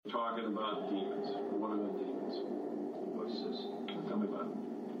Talking about demons. What are the demons? Voices. Tell me about it.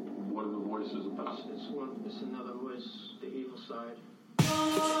 What are the voices about? It's another voice, the evil side.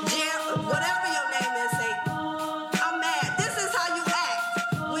 Yeah, whatever your name is, Satan. I'm mad. This is how you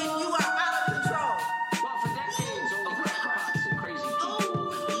act when you are out of control. Well, for decades, only crackpots and crazy people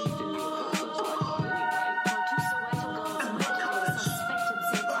believed in UFOs. That's what I thought anyway.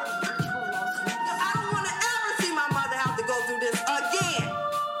 I don't want to ever see my mother have to go through this again.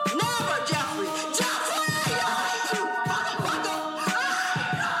 Never, Jeffrey. Jeffrey! I hate you, motherfucker!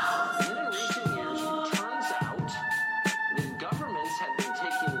 And then in recent years, it turns out that governments have been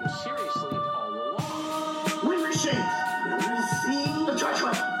taking them seriously all along. We receive the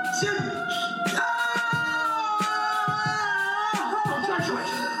judgment. Judgment.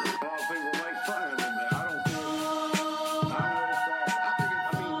 A lot of people make fun of him. I don't care. I don't understand.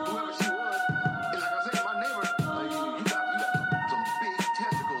 I mean, whoever she was, and like I said, my neighbor, you got some big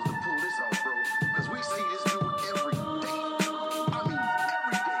testicles to pull this off, bro. Because we see this dude every day. I mean,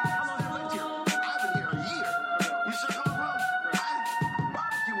 every day. How long have you lived here? I've been here a year. You sure come from? I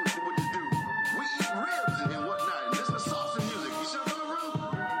barbecue with this dude. We eat ribs and whatnot, and listen to salsa music. You sure come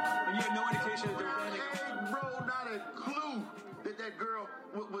from? And you had no indication that there was anything. Hey, bro, not a clue that girl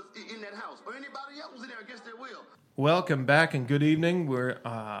was in that house or anybody else was in there against their will. Welcome back and good evening. We're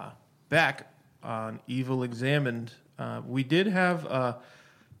back on Evil Examined. We did have a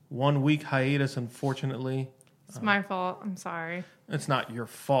 1 week hiatus, unfortunately. It's my fault. I'm sorry. It's not your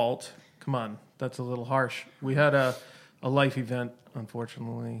fault. Come on, that's a little harsh. We had a life event,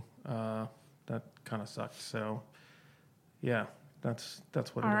 unfortunately. That kind of sucked. So, yeah, that's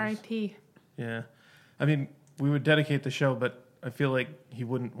what it is. R.I.P. Yeah. I mean, we would dedicate the show, but I feel like he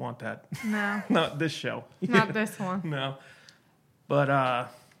wouldn't want that. No, Not this show. not this one. No.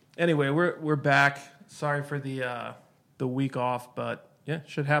 But anyway, we're back. Sorry for the week off, but yeah,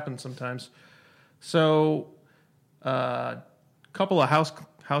 should happen sometimes. So, couple of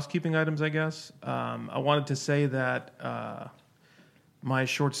housekeeping items, I guess. I wanted to say that my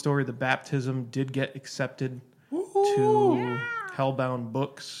short story, The Baptism, did get accepted to Hellbound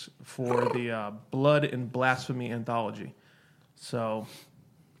Books for the Blood and Blasphemy anthology. So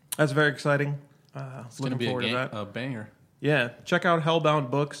that's very exciting. It's going to Looking be forward to that. a banger. Yeah, check out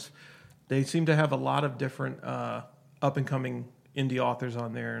Hellbound Books. They seem to have a lot of different up-and-coming indie authors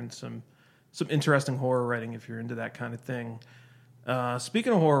on there and some interesting horror writing if you're into that kind of thing.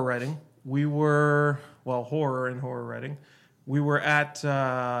 Speaking of horror writing, horror and horror writing, we were at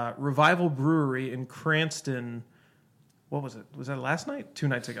Revival Brewery in Cranston. What was it? Was that last night? 2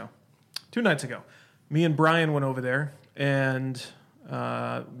 nights ago. 2 nights ago. Me and Brian went over there, and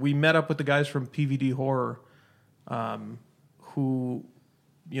we met up with the guys from PVD Horror, who,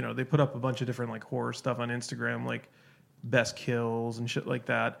 you know, they put up a bunch of different like horror stuff on Instagram, like best kills and shit like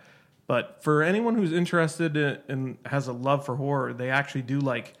that. But for anyone who's interested and has a love for horror, they actually do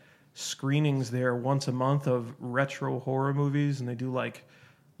like screenings there once a month of retro horror movies, and they do like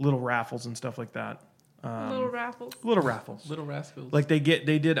little raffles and stuff like that. Little raffles. Little raffles. Little Rascals. Like they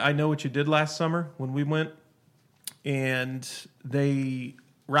did I Know What You Did last summer when we went, and they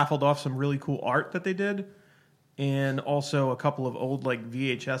raffled off some really cool art that they did, and also a couple of old like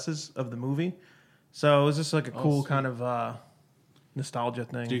VHSs of the movie. So it was just like a cool kind of nostalgia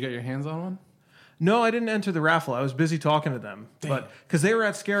thing. Did you get your hands on one? No, I didn't enter the raffle. I was busy talking to them. Damn. But because they were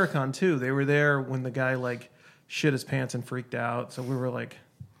at Scaricon too. They were there when the guy like shit his pants and freaked out. So we were like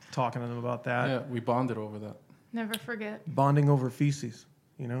talking to them about that. Yeah, we bonded over that. Never forget. Bonding over feces,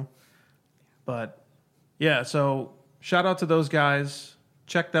 you know? But yeah, so shout out to those guys.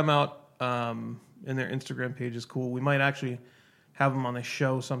 Check them out. And their Instagram page is cool. We might actually have them on the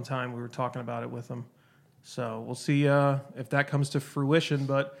show sometime. We were talking about it with them. So we'll see if that comes to fruition.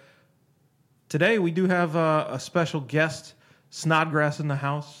 But today we do have a special guest, Snodgrass in the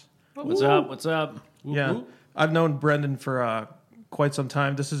house. What's up? What's up? Yeah, I've known Brendan for quite some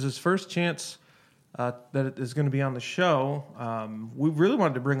time. This is his first chance that it is going to be on the show. We really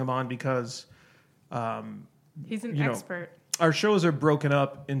wanted to bring him on because He's an expert. Our shows are broken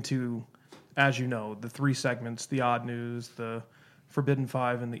up into, as you know, the 3 segments: the Odd News, the Forbidden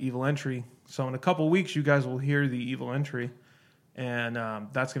 5, and the Evil Entry. So in a couple weeks, you guys will hear the Evil Entry, and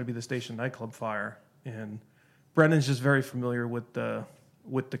that's going to be the Station Nightclub fire. And Brendan's just very familiar with the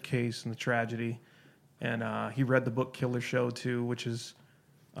case and the tragedy. And he read the book Killer Show, too, which is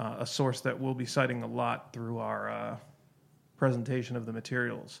a source that we'll be citing a lot through our presentation of the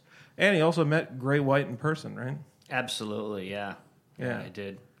materials. And he also met Gray White in person, right? Absolutely, yeah. Yeah. I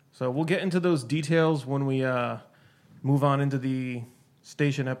did. So we'll get into those details when we move on into the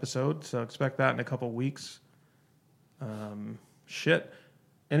station episode. So expect that in a couple weeks. Shit.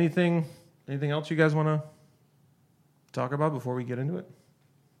 anything else you guys want to talk about before we get into it?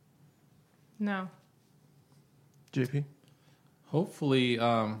 No. JP? Hopefully,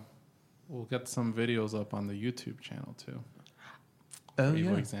 we'll get some videos up on the YouTube channel too. Oh,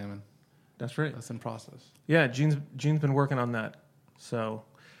 Evil yeah. Examine. That's right. That's in process. Yeah, Gene's been working on that. So,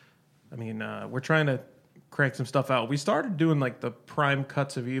 I mean, we're trying to crank some stuff out. We started doing like the prime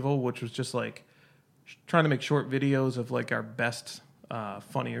cuts of Evil, which was just like trying to make short videos of like our best,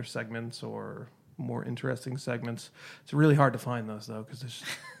 funnier segments or more interesting segments. It's really hard to find those though because this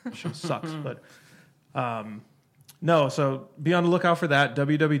show sucks. But no, so be on the lookout for that.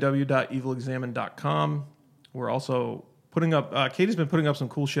 www.evilexamine.com. We're also putting up. Katie's been putting up some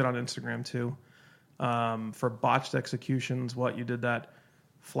cool shit on Instagram too. For botched executions, you did that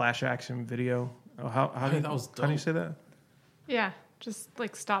flash action video. Oh, how that was how do you dope. say that? Yeah, just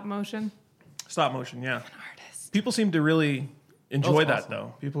like stop motion. Stop motion, yeah. An artist. People seem to really enjoy that awesome.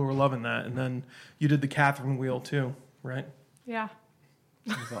 though. People were loving that, and then you did the Catherine wheel too, right? Yeah.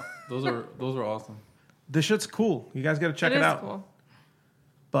 Those are awesome. This shit's cool. You guys got to check it is out. Cool.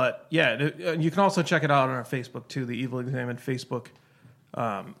 But yeah, you can also check it out on our Facebook too, the Evil Examined Facebook.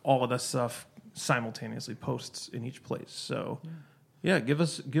 All of that stuff simultaneously posts in each place. So yeah, give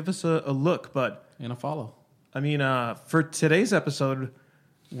us a look. But And a follow. I mean, for today's episode,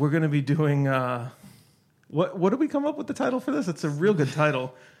 we're going to be doing what did we come up with the title for this? It's a real good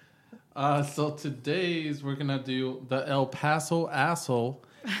title. So today's we're gonna do the El Paso asshole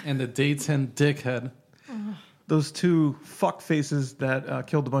and the Dayton dickhead. Those two fuck faces that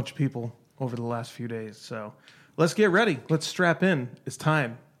killed a bunch of people over the last few days. So let's get ready. Let's strap in. It's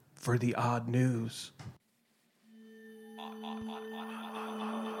time for the odd news.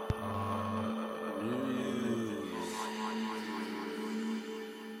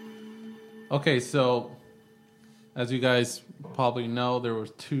 Okay, so as you guys probably know, there were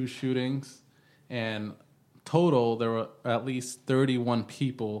 2 shootings, and total there were at least 31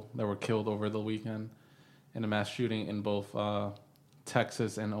 people that were killed over the weekend in a mass shooting in both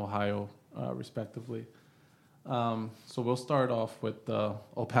Texas and Ohio, respectively. So we'll start off with the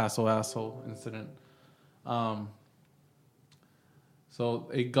El Paso asshole incident. So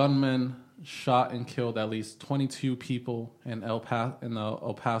a gunman shot and killed at least 22 people in the El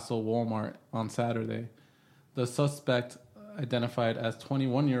Paso Walmart on Saturday. The suspect, identified as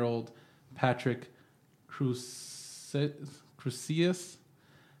 21-year-old Patrick Crucius,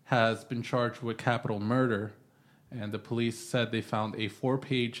 has been charged with capital murder, and the police said they found a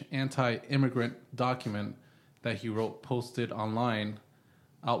 4-page anti-immigrant document that he wrote posted online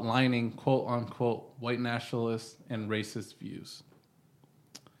outlining quote-unquote white nationalist and racist views.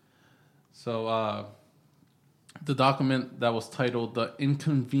 So the document that was titled The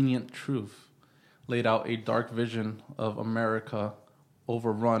Inconvenient Truth laid out a dark vision of America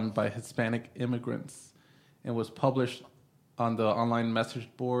overrun by Hispanic immigrants and was published on the online message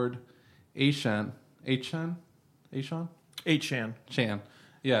board 8chan.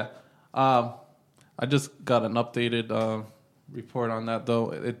 Yeah. I just got an updated report on that,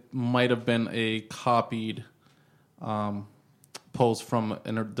 though. It might have been a copied post from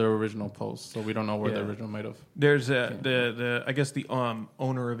the original post, so we don't know where the original might have. There's I guess the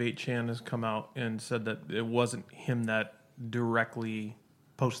owner of 8chan has come out and said that it wasn't him that directly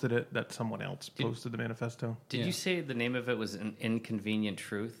posted it, that someone else posted the manifesto. Did you say the name of it was An Inconvenient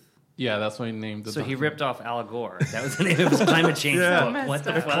Truth? Yeah, that's what he named it. So he ripped off Al Gore. That was the name of his climate change book. What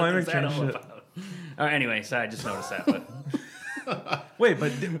the fuck climate is that change all shit. about? Anyway, so I just noticed that. But Wait,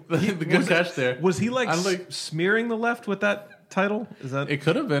 but the good catch there. Was he like, I'm like smearing the left with that title? Is that it?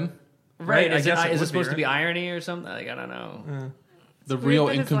 Could have been right? I Is guess it it would supposed be, to be right? irony or something? Like, I don't know. the weird real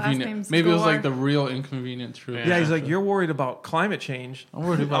that his last inconvenient. name's Maybe it was like Gore. the real inconvenient truth. Yeah, he's like, you're worried about climate change. I'm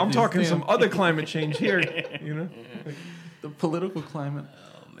worried about I'm these talking damn- some other climate change here. You know, the political climate.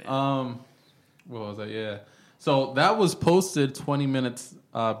 Oh, man. What was that? Yeah. So that was posted 20 minutes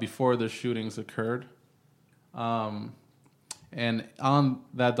before the shootings occurred. And on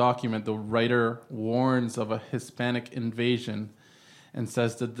that document, the writer warns of a Hispanic invasion and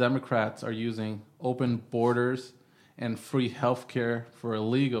says the Democrats are using open borders and free health care for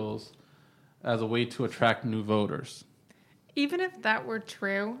illegals as a way to attract new voters. Even if that were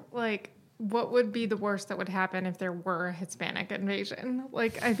true, like, what would be the worst that would happen if there were a Hispanic invasion?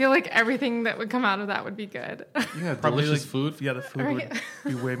 Like, I feel like everything that would come out of that would be good. Yeah, probably delicious like, food. Yeah, the food Right.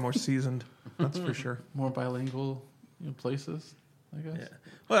 would be way more seasoned. That's for sure. More bilingual places, I guess. Yeah.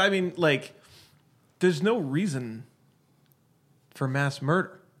 Well, I mean, like, there's no reason for mass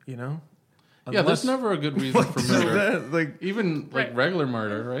murder, you know? Yeah, there's never a good reason for murder. Like, Even like Right. regular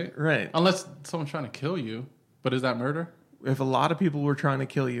murder, right? right. Unless someone's trying to kill you. But is that murder? if a lot of people were trying to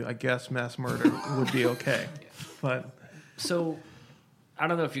kill you, I guess mass murder would be okay. But So, I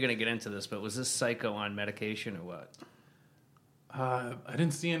don't know if you're going to get into this, but was this psycho on medication or what? I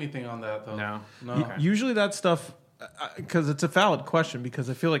didn't see anything on that though. No? No. usually that stuff, because it's a valid question, because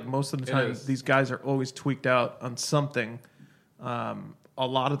I feel like most of the It time is. these guys are always tweaked out on something. A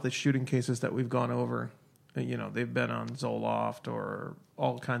lot of the shooting cases that we've gone over, they've been on Zoloft or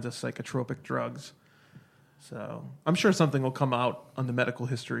all kinds of psychotropic drugs. So I'm sure something will come out on the medical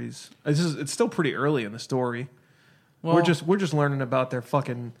histories. It's still pretty early in the story. Well, We're just learning about their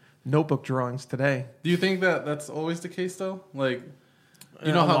fucking notebook drawings today. do you think that that's always the case though? Like,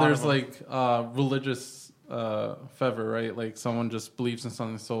 you know A how lot there's of them. like religious fervor, right? Like someone just believes in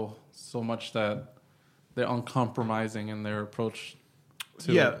something so much that they're uncompromising in their approach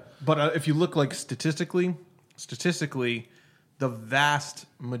to Yeah, it. but if you look like statistically, the vast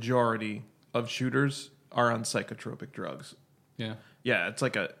majority of shooters are on psychotropic drugs. Yeah. Yeah, it's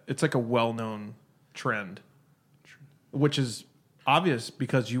like a well-known trend, which is obvious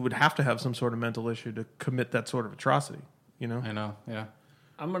because you would have to have some sort of mental issue to commit that sort of atrocity. I know. Yeah.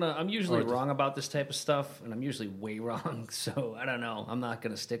 I'm usually Or just- wrong about this type of stuff, and I'm usually way wrong. So I don't know. I'm not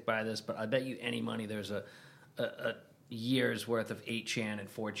going to stick by this, but I bet you any money there's a year's worth of 8chan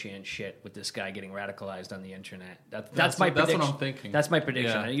and 4chan shit with this guy getting radicalized on the internet. That's my prediction. That's what I'm thinking. That's my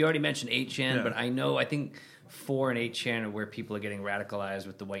prediction. Yeah. You already mentioned 8chan, Yeah. but I think 4 and 8chan are where people are getting radicalized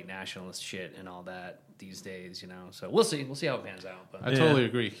with the white nationalist shit and all that these days. So we'll see. We'll see how it pans out. But I totally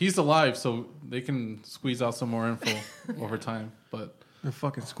agree. He's alive, so they can squeeze out some more info over time. But It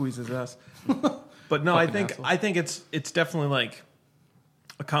fucking squeezes us. But no, Fucking asshole. I think it's definitely like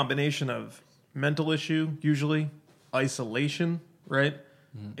a combination of mental issue, usually isolation, right,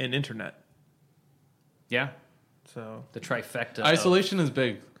 and internet. yeah, So the trifecta. of- isolation is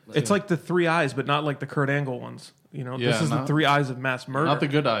big. it's like the 3 eyes, but not like the Kurt Angle ones. Yeah, this is the not- 3 eyes of mass murder. Not the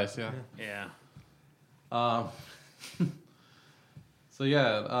good eyes, yeah. yeah. So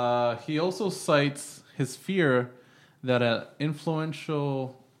yeah, he also cites his fear that an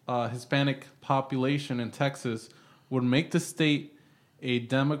influential Hispanic population in Texas would make the state a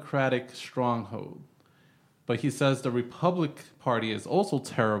Democratic stronghold. But he says the Republican Party is also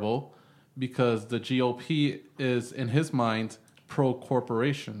terrible because the GOP is, in his mind,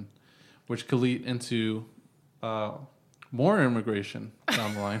 pro-corporation, which could lead into more immigration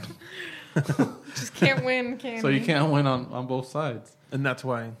down the line. Just can't win, can So you we? can't win on both sides. And that's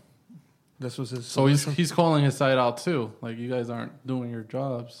why this was his. So he's calling his side out too. Like, you guys aren't doing your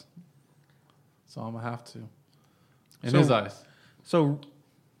jobs, so I'm gonna have to. In So- his eyes, So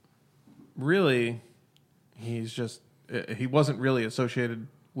really, he wasn't really associated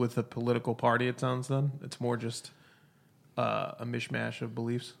with a political party. It sounds then it's more just a mishmash of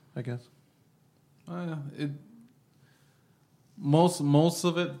beliefs, I guess. most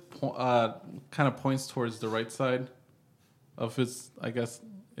of it kind of points towards the right side of his. I guess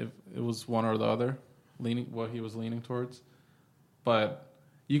if it was one or the other, what he was leaning towards. But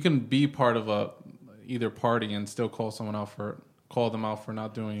you can be part of either party and still call them out for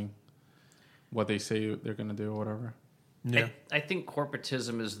not doing what they say they're going to do or whatever. Yeah. I think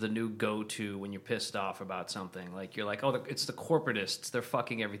corporatism is the new go-to when you're pissed off about something. Like, you're like, oh, it's the corporatists. They're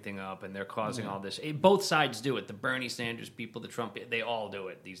fucking everything up, and they're causing all this. Both sides do it. The Bernie Sanders people, the Trump, they all do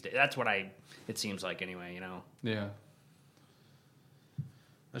it these days. That's what it seems like anyway, Yeah,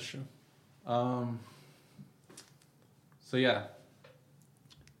 that's true. So yeah,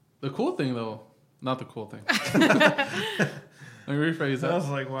 the cool thing though, not the cool thing. Let me rephrase I that. was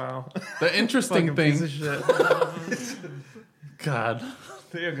like, wow. The interesting Fucking thing. piece of shit. God,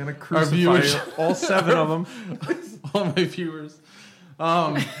 They are gonna our crucify viewers, you, all 7 of them. all my viewers.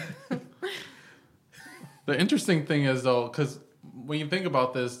 The interesting thing is though, because when you think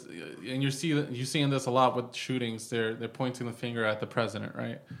about this, and you're seeing this a lot with shootings, they're pointing the finger at the president,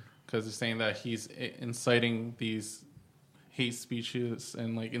 right? Because they're saying that he's inciting these hate speeches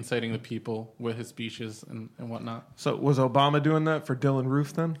and like inciting the people with his speeches and whatnot. So was Obama doing that for Dylan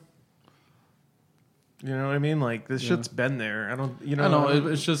Roof then? You know what I mean? Like this shit's been there. I don't. You know. I know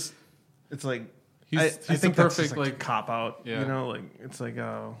it's just It's like he's I think the that's just perfect like like cop out. Yeah. You know, like it's like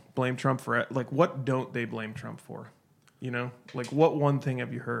blame Trump for it. Like what don't they blame Trump for? You know, like what one thing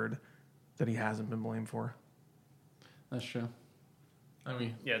have you heard that he hasn't been blamed for? That's true. I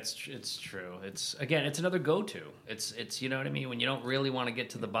mean, Yeah, it's true. It's another go-to. It's you know what I mean. When you don't really want to get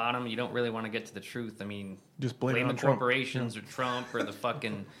to the bottom, you don't really want to get to the truth. I mean, Just blame it the on Trump. corporations or Trump or the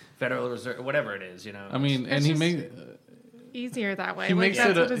fucking Federal Reserve, or whatever it is. I mean, and he just made Easier that way. he Like, makes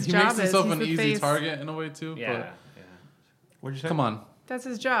that's it what his he job makes himself is. an He's the easy face. target in a way too. yeah. What'd you But say? come on, That's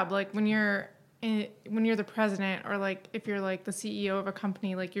his job. Like when you're when you're the president, or like if you're like the CEO of a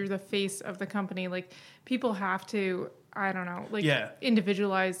company, like you're the face of the company, like people have to, I don't know, like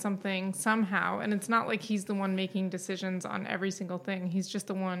individualize something somehow. And it's not like he's the one making decisions on every single thing. He's just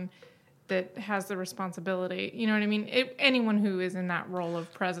the one that has the responsibility. You know what I mean? Anyone who is in that role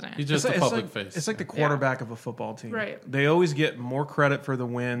of president. He's just a public face. It's like the quarterback of a football team. Right. They always get more credit for the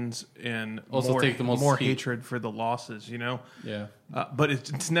wins and Also take the most more heat. hatred for the losses, you know? Yeah. But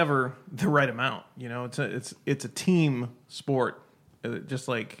it's never the right amount, you know? It's a team sport. Just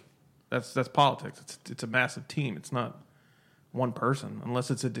like that's politics. It's a massive team. It's not one person, unless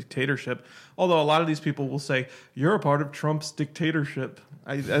it's a dictatorship. Although a lot of these people will say, you're a part of Trump's dictatorship.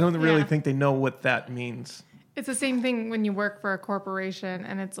 I don't really think they know what that means. It's the same thing when you work for a corporation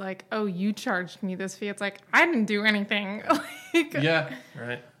and it's like, oh, you charged me this fee. It's like, I didn't do anything. Yeah.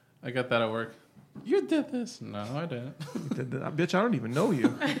 Right. I got that at work. You did this. No, I didn't. You did that. Bitch, I don't even know you.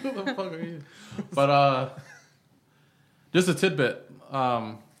 Who the fuck are you? But just a tidbit.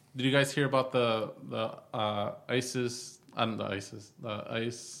 Did you guys hear about the ICE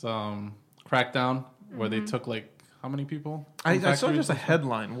crackdown where they took like how many people? I saw just a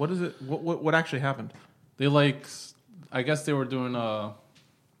headline. What is it? What actually happened? They I guess they were doing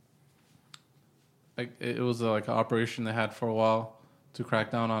it was like an operation they had for a while to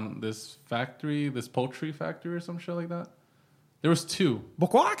crack down on this poultry factory or some shit like that. There was 2.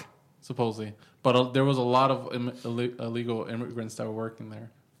 Bukwak? Supposedly. But there was a lot of illegal immigrants that were working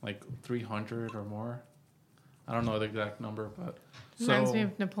there. Like 300 or more. I don't know the exact number, but reminds me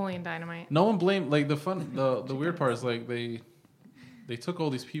of Napoleon Dynamite. No one blamed the weird part is like they took all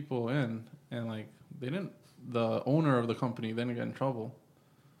these people in and like the owner of the company didn't get in trouble.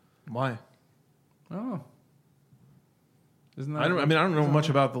 Why? I don't know. Isn't that I don't know much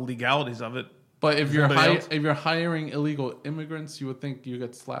about the legalities of it. But if you're hiring illegal immigrants, you would think you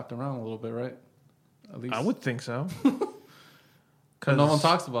get slapped around a little bit, right? At least I would think so. Because no one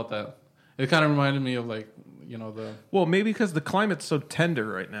talks about that. It kind of reminded me of like, you know, well, maybe because the climate's so tender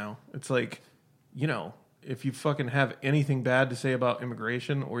right now. It's like, you know, if you fucking have anything bad to say about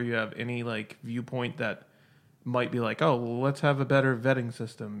immigration, or you have any like viewpoint that might be like, oh, well, let's have a better vetting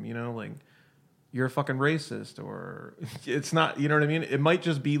system, you know, like you're a fucking racist, or it's not, you know what I mean? It might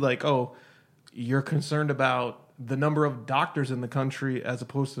just be like, oh, you're concerned about the number of doctors in the country as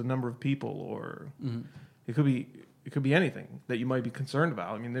opposed to the number of people, or it could be anything that you might be concerned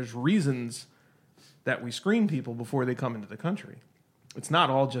about. I mean, there's reasons that we screen people before they come into the country. It's not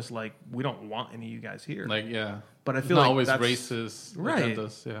all just like, we don't want any of you guys here. Like, yeah. But I feel like always that's racist. Right.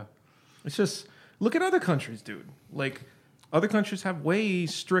 Agendas, yeah. It's just, look at other countries, dude. Like, other countries have way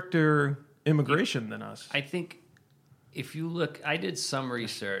stricter immigration than us. I think if you look, I did some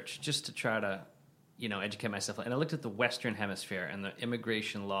research just to try to, you know, educate myself. And I looked at the Western Hemisphere and the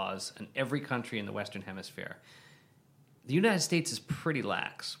immigration laws in every country in the Western Hemisphere. The United States is pretty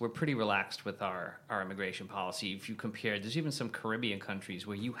lax. We're pretty relaxed with our immigration policy. If you compare, there's even some Caribbean countries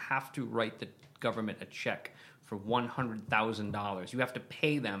where you have to write the government a check for $100,000. You have to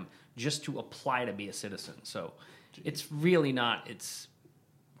pay them just to apply to be a citizen. So it's really not,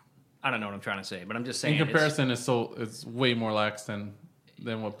 I don't know what I'm trying to say, but I'm just saying. In comparison, it's way more lax than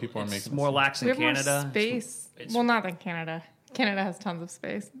what people are making. It's more lax in we have Canada. More space. Well, not in Canada. Canada has tons of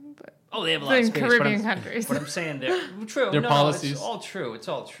space. But they have a lot of space. Caribbean countries. But I'm saying they're true. Their policies. It's all true. It's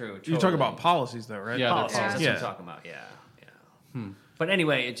all true. You're talking about policies, though, right? Yeah, policies. yeah. That's what I'm talking about. Yeah. But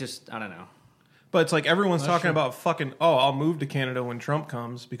anyway, it just, I don't know. But it's like everyone's talking about fucking, oh, I'll move to Canada when Trump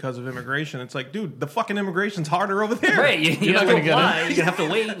comes because of immigration. It's like, dude, the fucking immigration's harder over there. Right, you're not going to apply. get it. You're going to have to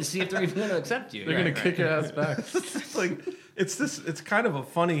wait and see if they're even going to accept you. They're going to kick your ass back. It's like, it's kind of a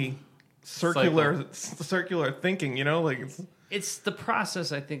funny circular thinking, you know? Like it's the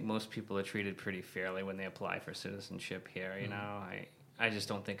process. I think most people are treated pretty fairly when they apply for citizenship here, you know? I just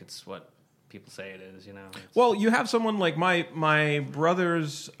don't think it's what people say it is, you know? Well, you have someone like my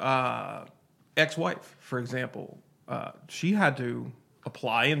brother's ex-wife, for example. She had to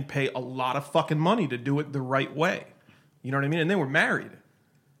apply and pay a lot of fucking money to do it the right way. You know what I mean? And they were married.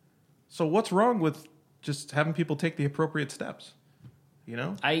 So what's wrong with just having people take the appropriate steps? You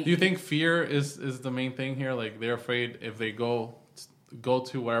know? Do you think fear is the main thing here? Like they're afraid if they go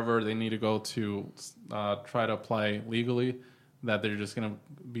to wherever they need to go to try to apply legally, that they're just going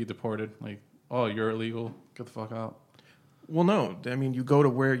to be deported? Like, oh, you're illegal, get the fuck out. Well, no. I mean, you go to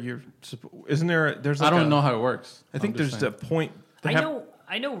where you're. Isn't there? There's. Like I don't know how it works. I think there's a point. I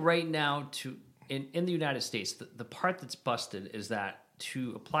know. Right now, in the United States, the part that's busted is that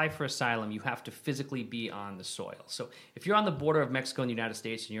to apply for asylum, you have to physically be on the soil. So if you're on the border of Mexico and the United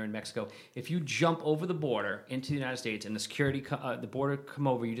States, and you're in Mexico, if you jump over the border into the United States and the border come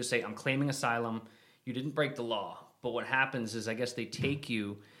over, you just say, I'm claiming asylum. You didn't break the law. But what happens is, I guess they take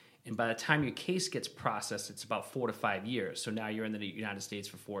you, and by the time your case gets processed, it's about 4 to 5 years. So now you're in the United States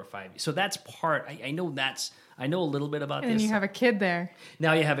for 4 or 5 years. So that's part. I know a little bit about this. And you have a kid there.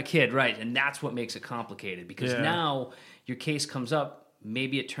 Now you have a kid, right? And that's what makes it complicated, because now your case comes up.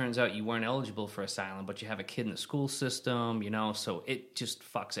 Maybe it turns out you weren't eligible for asylum, but you have a kid in the school system, so it just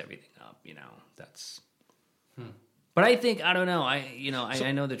fucks everything up, That's. But I think, I don't know.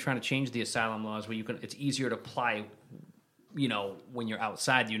 I know they're trying to change the asylum laws where it's easier to apply, when you're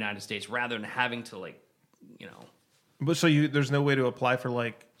outside the United States rather than having to But so there's no way to apply for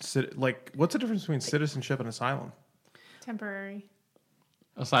what's the difference between citizenship and asylum? Temporary.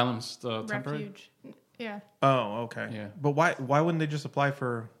 Asylum's temporary. Refuge. Yeah. Oh, okay. Yeah. But why wouldn't they just apply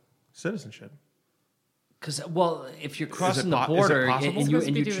for citizenship? Because, if you're crossing the border and you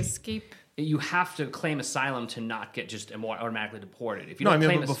escape. You have to claim asylum to not get just automatically deported. If you but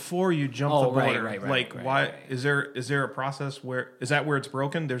before you jump the border, right. Is there a process is that where it's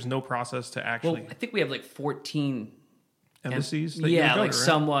broken? There's no process to actually. Well, I think we have 14 embassies.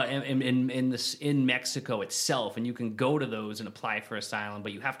 Somewhat in Mexico itself, and you can go to those and apply for asylum,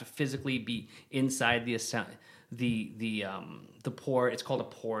 but you have to physically be inside the port. It's called a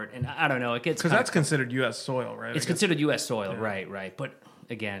port, and I don't know. It gets because that's considered U.S. soil, right? It's considered U.S. soil, right. But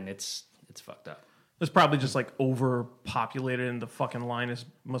again, it's fucked up. It's probably just overpopulated, and the fucking line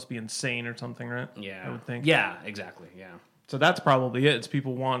must be insane or something, right? Yeah, I would think. Yeah, exactly. Yeah. So that's probably it. It's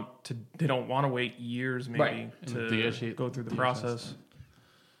people they don't want to wait years maybe to go through the process.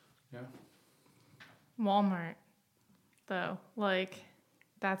 Yeah. Walmart, though,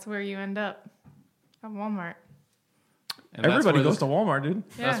 that's where you end up at Walmart. And everybody goes to Walmart, dude.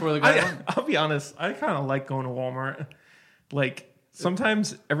 Yeah. That's where the guy. I'll be honest. I kind of like going to Walmart.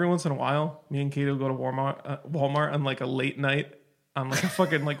 Sometimes, every once in a while, me and Katie will go to Walmart on a late night on a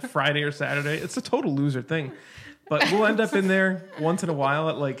fucking Friday or Saturday. It's a total loser thing. But we'll end up in there once in a while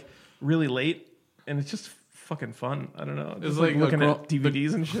at really late, and it's just fucking fun. I don't know. It's looking at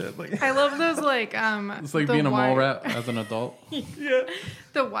DVDs and shit. I love those it's like being a mall rat as an adult. Yeah.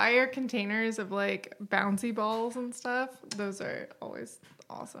 The wire containers of bouncy balls and stuff. Those are always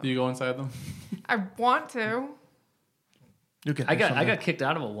awesome. Do you go inside them? I want to. I got kicked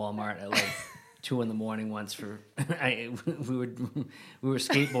out of a Walmart at 2 a.m. once for we were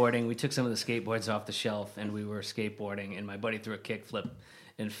skateboarding. We took some of the skateboards off the shelf and we were skateboarding, and my buddy threw a kickflip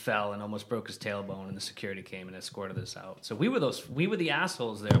and fell and almost broke his tailbone, and the security came and escorted us out. So we were the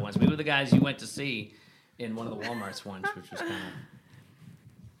assholes there once. We were the guys you went to see in one of the Walmarts once, which was kind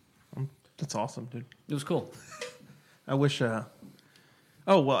of that's awesome, dude. It was cool. I wish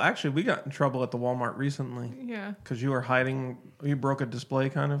oh, well, actually, we got in trouble at the Walmart recently. Yeah. Because you broke a display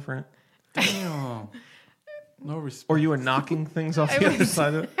kind of, right? Damn. No respect. Or you were knocking things off the other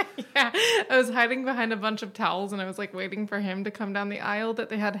side of it? Yeah. I was hiding behind a bunch of towels, and I was waiting for him to come down the aisle that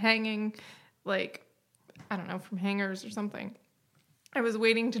they had hanging, I don't know, from hangers or something. I was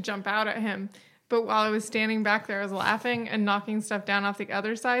waiting to jump out at him. But while I was standing back there, I was laughing and knocking stuff down off the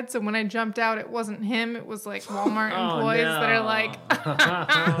other side. So when I jumped out, it wasn't him. It was Walmart employees that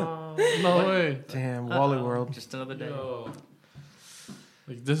are no way. Damn, Wally World. Just another day. Yo.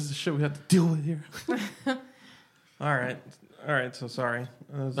 This is the shit we have to deal with here. All right. So sorry.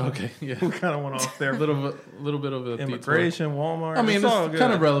 Okay. Yeah. We kind of went off there. A little bit of a immigration, detour. Walmart. I mean, it's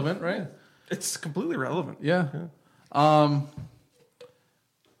kind of relevant, right? It's completely relevant. Yeah.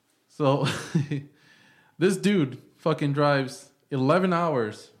 So, this dude fucking drives 11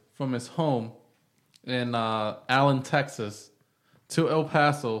 hours from his home in Allen, Texas, to El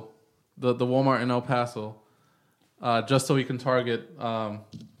Paso, the Walmart in El Paso, just so he can target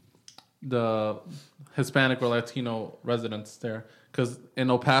the Hispanic or Latino residents there. Because in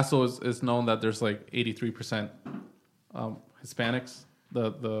El Paso is known that there's 83% Hispanics,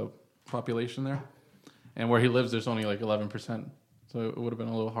 the population there. And where he lives, there's only 11%. So it would have been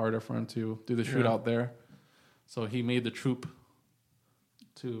a little harder for him to do the shootout there. So he made the troop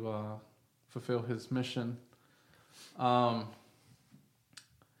to fulfill his mission. Going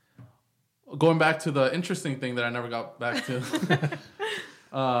back to the interesting thing that I never got back to.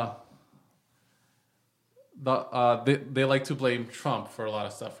 They like to blame Trump for a lot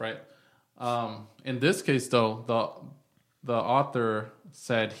of stuff, right? In this case, though, the author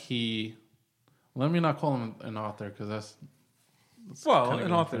said let me not call him an author because that's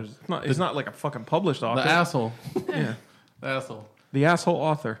an author. He's not a fucking published author. The asshole. Yeah. The asshole. The asshole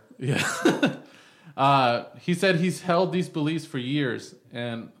author. Yeah. He said he's held these beliefs for years,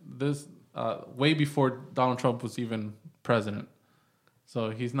 and this way before Donald Trump was even president. So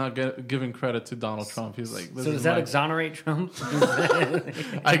he's not giving credit to Donald Trump. He's like, so does that exonerate Trump?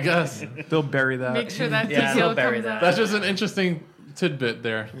 I guess they'll bury that. Make sure that Yeah, detail they'll bury comes that. out. that's just an interesting tidbit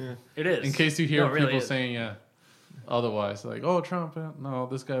there. Yeah. It is. In case you hear No, it really people is. saying otherwise, like, oh, Trump. No,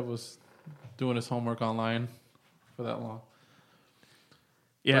 this guy was doing his homework online for that long.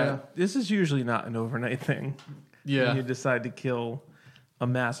 Yeah, this is usually not an overnight thing. Yeah. When you decide to kill a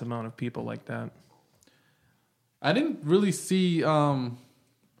mass amount of people like that. I didn't really see a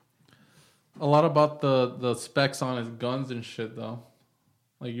lot about the specs on his guns and shit, though.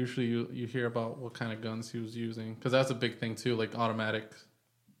 Like, usually you hear about what kind of guns he was using. Because that's a big thing, too, like automatic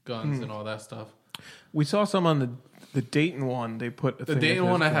guns and all that stuff. We saw some on the Dayton one. They put a The thing of Dayton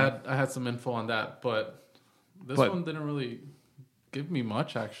his one, gun. I had some info on that, but this one didn't really give me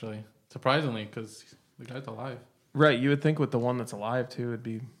much, actually. Surprisingly, because the guy's alive. Right, you would think with the one that's alive, too, it'd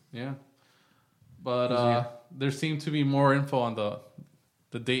be... Yeah. But there seemed to be more info on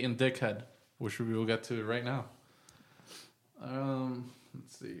the Dayton dickhead, which we will get to right now.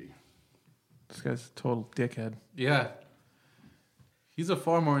 Let's see. This guy's a total dickhead. Yeah. He's a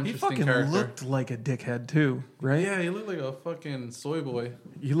far more He interesting fucking character. looked like a dickhead, too, right? Yeah, he looked like a fucking soy boy.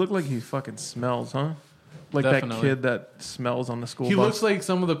 He looked like he fucking smells, huh? Like Definitely. that kid that smells on the school He bus. looks like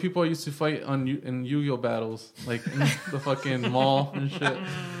some of the people I used to fight in Yu-Gi-Oh battles, like in the fucking mall and shit.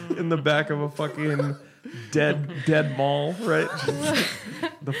 in the back of a fucking dead mall, right?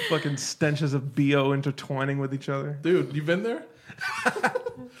 The fucking stenches of BO intertwining with each other. Dude, you been there?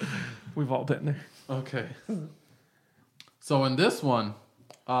 We've all been there. Okay. So in this one,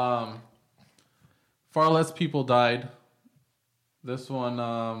 far less people died. This one,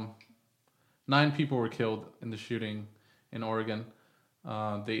 9 people were killed in the shooting in Oregon,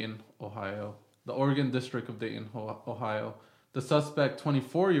 Dayton, Ohio. The Oregon District of Dayton, Ohio. The suspect,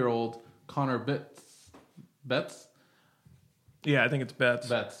 24-year-old Connor Betts? Yeah, I think it's Betts.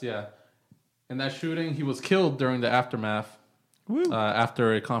 Betts, yeah. In that shooting, he was killed during the aftermath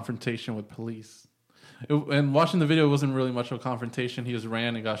after a confrontation with police. And watching the video, it wasn't really much of a confrontation. He just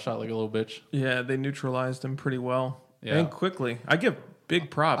ran and got shot like a little bitch. Yeah, they neutralized him pretty well. Yeah. And quickly. I give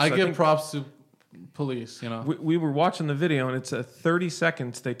big props. I give think props to police, you know. we were watching the video, and it's 30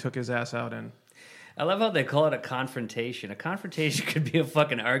 seconds they took his ass out in. I love how they call it a confrontation. A confrontation could be a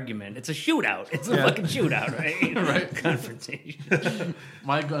fucking argument. It's a shootout. It's a fucking shootout, right? Right. Confrontation.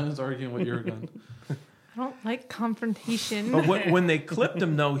 My gun is arguing with your gun. I don't like confrontation. But when they clipped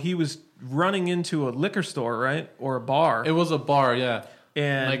him, though, he was running into a liquor store, right? Or a bar. It was a bar, yeah.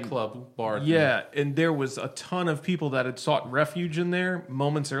 And nightclub bar. Yeah, and there was a ton of people that had sought refuge in there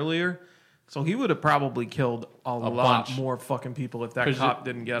moments earlier. So he would have probably killed a lot bunch. more fucking people if that cop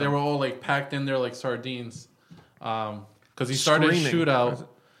didn't get him. They were all like packed in there like sardines. Because he started a Screaming. shootout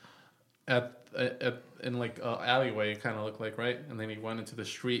in like an alleyway, it kind of looked like, right? And then he went into the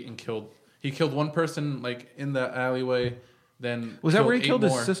street and killed one person like in the alleyway. Then Was that where he killed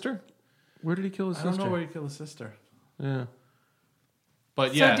more. his sister? Where did he kill his I sister? don't know where he killed his sister. Yeah.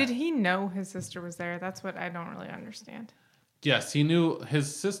 But yeah. So did he know his sister was there? That's what I don't really understand. Yes, he knew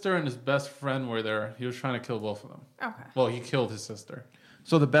his sister and his best friend were there. He was trying to kill both of them. Okay. Well, he killed his sister.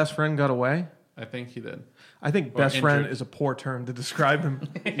 So the best friend got away? I think he did. I think Or best friend injured. is a poor term to describe him.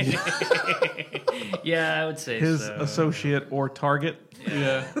 Yeah, I would say His so. associate or target.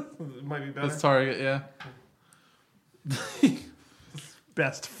 Yeah. Might be better. His target, yeah.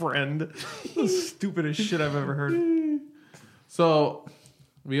 Best friend. The stupidest shit I've ever heard. So,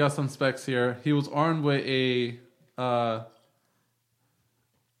 we got some specs here. He was armed with a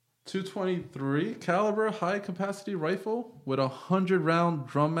 223 caliber high capacity rifle with a 100-round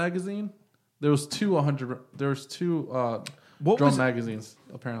drum magazine. There's two drum magazines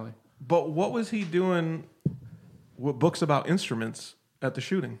apparently. But what was he doing with books about instruments at the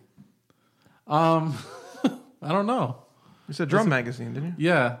shooting? I don't know. You said drum magazine, didn't you?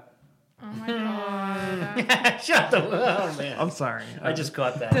 Yeah. Oh my god. Shut the... Oh, man. I'm sorry. I just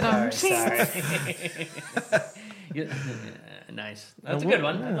caught that. Sorry. Nice. That's a good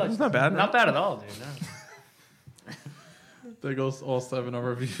one. Yeah, it's not bad. Not bad at all, dude. No. There goes all 7 of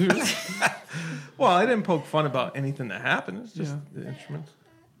our views. Well, I didn't poke fun about anything that happened. It's just the instruments.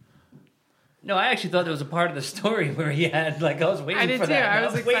 No, I actually thought there was a part of the story where he had, like, I was waiting I did for too. that. I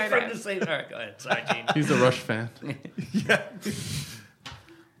was waiting for him excited. to say, all right, go ahead. Sorry, Gene. He's a Rush fan. Yeah.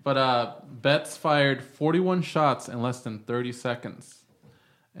 But Betts fired 41 shots in less than 30 seconds.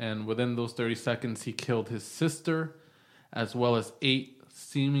 And within those 30 seconds, he killed his sister, as well as 8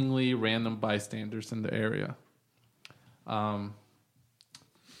 seemingly random bystanders in the area.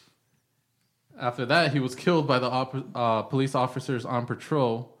 After that, he was killed by the police officers on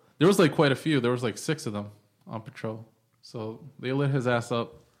patrol. There was like quite a few. There was like 6 of them on patrol. So they lit his ass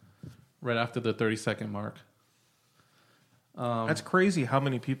up right after the 30-second mark. That's crazy how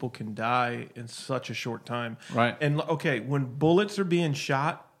many people can die in such a short time. Right. And okay, when bullets are being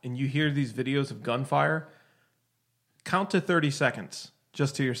shot and you hear these videos of gunfire, count to 30 seconds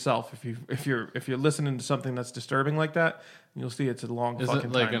just to yourself. If you're listening to something that's disturbing like that, you'll see it's a long fucking time. Is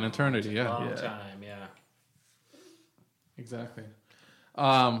it like an eternity? Yeah. Long time, yeah. Exactly.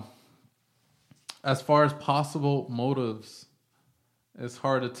 As far as possible motives, it's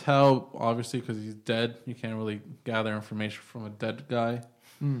hard to tell, obviously, because he's dead. You can't really gather information from a dead guy.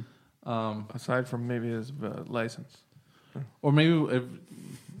 Aside from maybe his license. Or maybe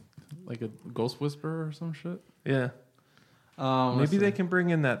like a ghost whisperer or some shit. Yeah. Maybe they can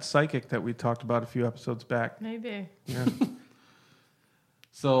bring in that psychic that we talked about a few episodes back. Maybe. Yeah.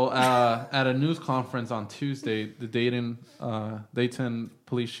 So at a news conference on Tuesday, the Dayton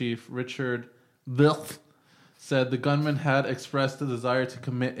Police Chief Richard Vilf said the gunman had expressed the desire to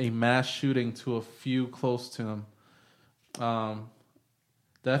commit a mass shooting to a few close to him. The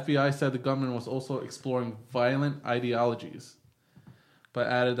FBI said the gunman was also exploring violent ideologies, but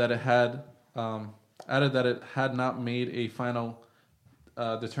added that it had not made a final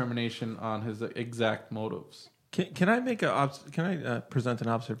determination on his exact motives. Can I make present an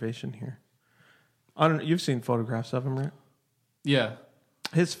observation here? I don't. You've seen photographs of him, right? Yeah.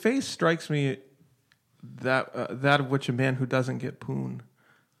 His face strikes me that of which a man who doesn't get poon,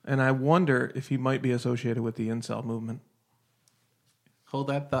 and I wonder if he might be associated with the incel movement. Hold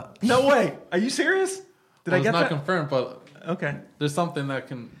that thought. No way. Are you serious? Did I get that? It's not confirmed, but okay. There's something that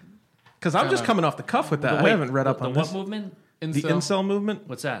can. Because I'm just coming off the cuff with that. I haven't read up on this. What movement? The incel movement.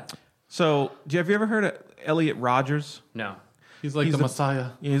 What's that? So, have you ever heard of Elliot Rogers? No. He's the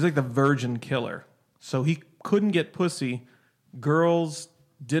Messiah. Yeah, he's like the virgin killer. So he couldn't get pussy. Girls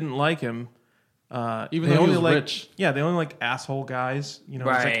didn't like him. Even though he was rich. Yeah, they only like asshole guys. You know,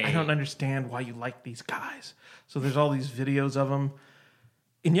 Right. It's like, I don't understand why you like these guys. So there's all these videos of him.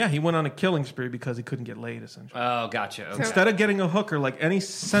 And yeah, he went on a killing spree because he couldn't get laid, essentially. Oh, gotcha. Okay. Instead of getting a hooker like any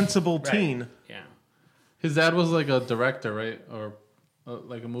sensible teen. Yeah. His dad was like a director, right? Or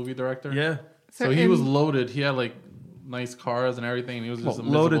like a movie director? Yeah. So he was loaded. He had like nice cars and everything. And he was just a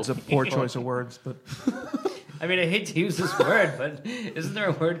loaded's a miserable poor choice of words, but... I mean, I hate to use this word, but isn't there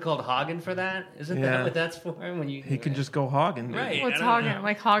a word called Hagen for that? Isn't that what that's for? When you he can just go Hagen. Right. What's Hagen?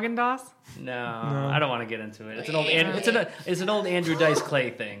 Like Haagen-Dazs? No, I don't want to get into it. It's an old it's an old Andrew Dice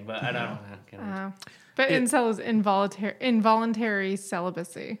Clay thing, but I don't want to get into it. But incel is involuntary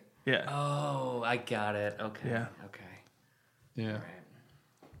celibacy. Yeah. Oh, I got it. Okay. Yeah. Okay. Yeah.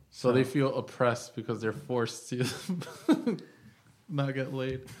 So they feel oppressed because they're forced to not get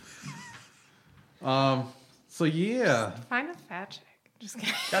laid. So yeah. Find a fat chick. Just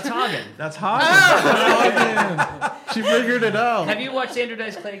kidding. That's Hagen. That's Hagen. She figured it out. Have you watched Andrew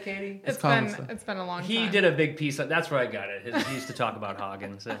Dice Clay, Katie? It's been a long time. He did a big piece. That's where I got it. He used to talk about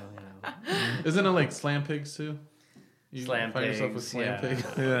Hagen. So, Isn't it like Slam Pigs too? You Slam find yourself with Pigs, Slam Pig.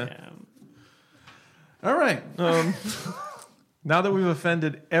 Yeah. All right. Now that we've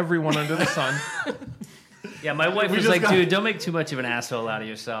offended everyone under the sun. Yeah, my wife was like, dude, don't make too much of an asshole out of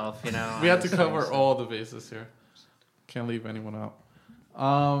yourself, you know. We have to cover all the bases here. Can't leave anyone out.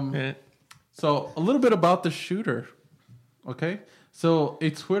 So a little bit about the shooter. Okay. So a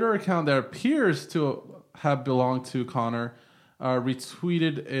Twitter account that appears to have belonged to Connor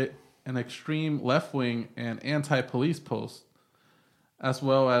retweeted an extreme left-wing and anti-police post, as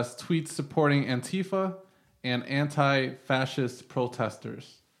well as tweets supporting Antifa and anti-fascist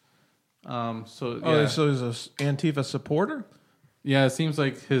protesters. So he's an Antifa supporter? Yeah, it seems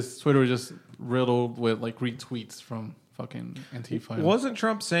like his Twitter was just riddled with like retweets from fucking Antifa. Wasn't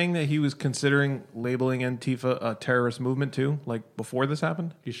Trump saying that he was considering labeling Antifa a terrorist movement too, like before this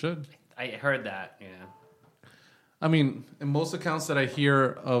happened? He should. I heard that, yeah. I mean, in most accounts that I hear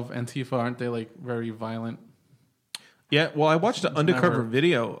of Antifa, aren't they like very violent? Yeah, well, I watched an undercover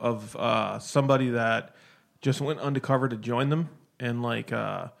video of somebody that just went undercover to join them, and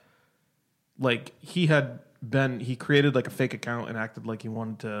he created like a fake account and acted like he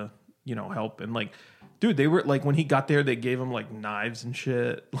wanted to, help, and like, dude, they were like, when he got there, they gave him like knives and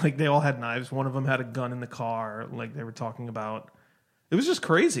shit. Like they all had knives. One of them had a gun in the car. Like they were talking about, it was just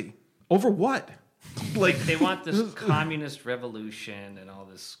crazy. Over what? Like they want this communist revolution and all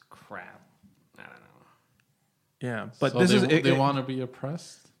this crap. I don't know. Yeah, but so they want to be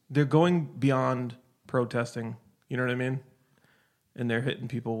oppressed. They're going beyond protesting. You know what I mean? And they're hitting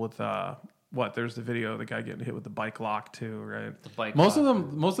people with there's the video of the guy getting hit with the bike lock too, right? The bike. Most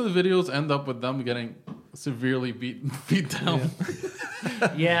lock. of the videos end up with them getting severely beat down.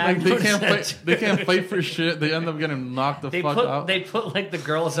 Yeah, like they can't fight for shit. They end up getting knocked the fuck out. They put like the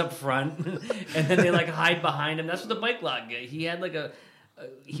girls up front, and then they like hide behind him. That's what the bike lock did. He had like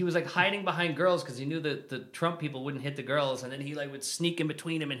he was like hiding behind girls because he knew that the Trump people wouldn't hit the girls, and then he like would sneak in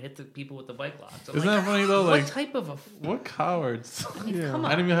between them and hit the people with the bike lock. So Isn't that funny though? What Like, type of what cowards? I mean, come on.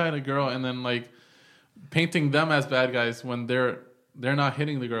 Hiding behind a girl and then like painting them as bad guys when they're not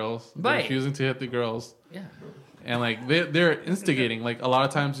hitting the girls, they're Right. refusing to hit the girls. Yeah. And like they're instigating. Like a lot of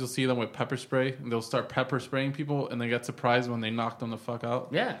times you'll see them with pepper spray, and they'll start pepper spraying people, and they get surprised when they knock them the fuck out.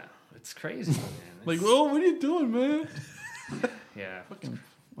 Yeah, it's crazy. Man. Like, oh, what are you doing, man? Yeah. Fucking.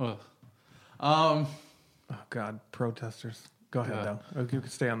 Ugh. Oh God, protesters. Go ahead, God. though. You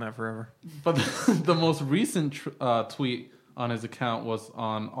could stay on that forever. But the most recent tweet on his account was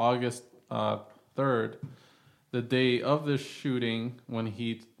on August 3rd, the day of the shooting, when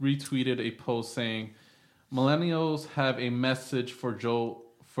he retweeted a post saying, "Millennials have a message for Joe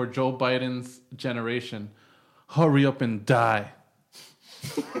Biden's generation. Hurry up and die."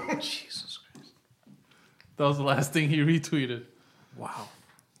 Jesus Christ. That was the last thing he retweeted. Wow.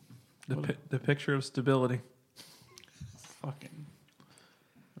 The picture of stability. Fucking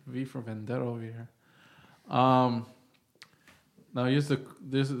V for Vendetta over here. Now here's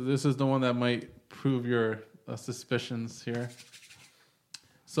this is the one that might prove your suspicions here.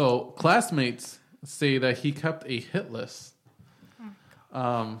 So classmates say that he kept a hit list.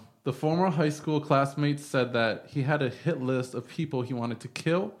 The former high school classmates said that he had a hit list of people he wanted to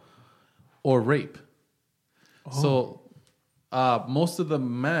kill or rape. So most of the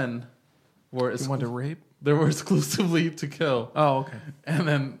men were You want to rape? They were exclusively to kill. Oh, okay. And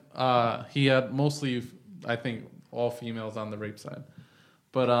then he had mostly, I think, all females on the rape side.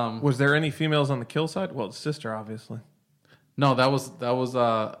 But was there any females on the kill side? Well, the sister, obviously. No, that was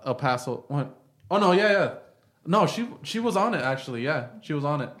El Paso. What? Oh no, yeah. No, she was on it actually. Yeah, she was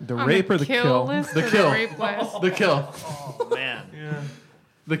on it. The on rape or the kill? List the or kill. The rape list? The kill. Oh man. Yeah.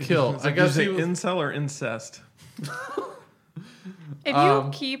 The kill. I guess he was incel or incest. If you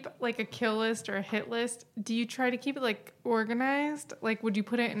keep like a kill list or a hit list, do you try to keep it like organized? Like, would you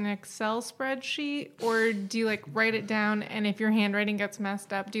put it in an Excel spreadsheet, or do you like write it down? And if your handwriting gets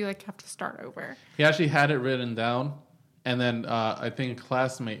messed up, do you like have to start over? He actually had it written down, and then I think a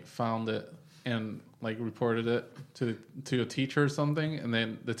classmate found it and like reported it to a teacher or something, and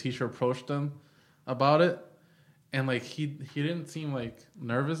then the teacher approached him about it, and like he didn't seem like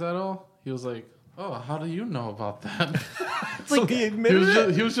nervous at all. He was like, "Oh, how do you know about that?" So he admitted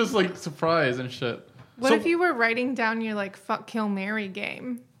it? He was just like surprised and shit. What if you were writing down your like fuck, kill, marry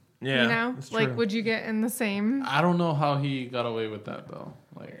game? Yeah, you know, that's like true. would you get in the same? I don't know how he got away with that though.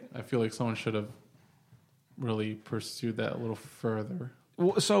 Like, I feel like someone should have really pursued that a little further.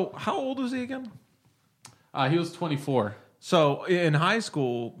 So how old was he again? He was 24. So in high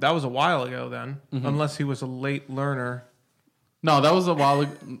school, that was a while ago then, unless he was a late learner. No, that was a while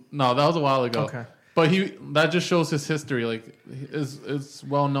ago. No, that was a while ago. Okay. But that just shows his history. Like, it's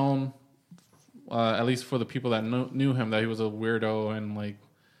well known, at least for the people that knew him, that he was a weirdo and like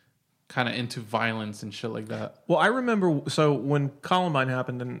kind of into violence and shit like that. Well, I remember. So when Columbine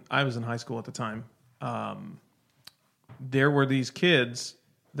happened, and I was in high school at the time, there were these kids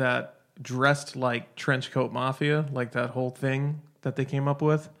that dressed like trench coat mafia, like that whole thing that they came up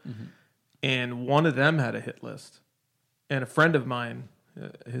with, and one of them had a hit list, and a friend of mine,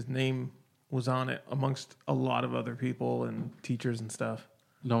 his name was on it amongst a lot of other people and teachers and stuff.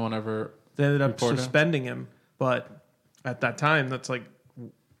 No one ever. They ended up reported him? suspending him, but at that time, that's all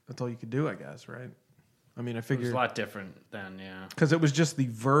you could do, I guess, right? I mean, I It was figured a lot different then, yeah. because it was just the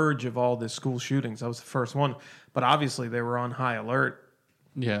verge of all the school shootings. That was the first one, but obviously they were on high alert,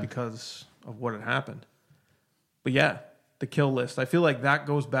 because of what had happened. But yeah, the kill list. I feel like that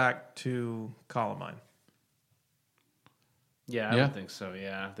goes back to Columbine. Yeah, I would think so.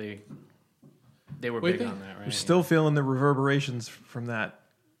 Yeah, they were big on that, right? You're still feeling the reverberations from that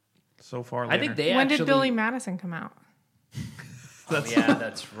so far. Later. I think they When actually. did Billy Madison come out? Yeah,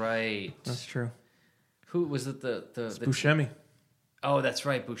 that's right. That's true. Who was it? The Buscemi. Oh, that's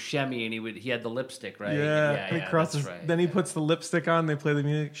right, Buscemi, and he had the lipstick, right? Yeah, yeah, he crosses. that's right. Then he puts the lipstick on. They play the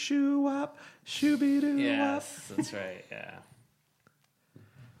music. Shoo wop, shooby doo wop. Yes, that's right. Yeah.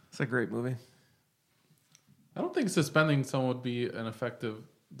 It's a great movie. I don't think suspending someone would be an effective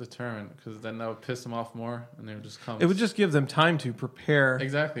deterrent, because then that would piss them off more, and they would just come. It would just give them time to prepare.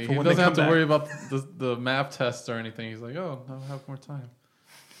 Exactly. For He when doesn't they have come to worry back. about the math tests or anything. He's like, oh, I'll have more time.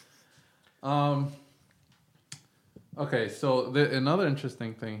 Okay, so another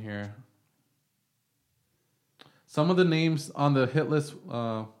interesting thing here. Some of the names on the hit list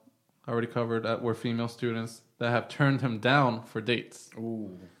already covered were female students that have turned him down for dates.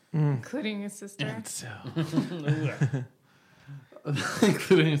 Ooh. Including his sister.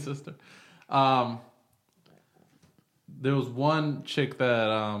 Including his sister. There was one chick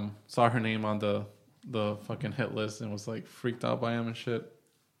that saw her name on the fucking hit list and was like freaked out by him and shit.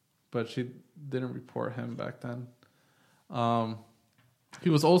 But she didn't report him back then. He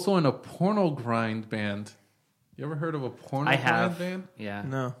was also in a porno grind band. You ever heard of a porno grind band? Yeah.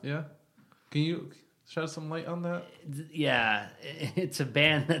 No. Yeah. Can you shed some light on that? Yeah. It's a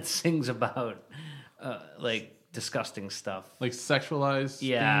band that sings about like disgusting stuff. Like sexualized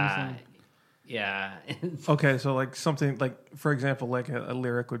things? Yeah. Okay, so like something like, for example, like a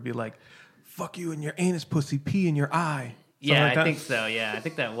lyric would be like, "Fuck you in your anus, pussy, pee in your eye." Something Yeah, like I think so. Yeah, I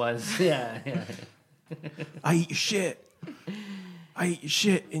think that was. Yeah. I eat your shit. I eat your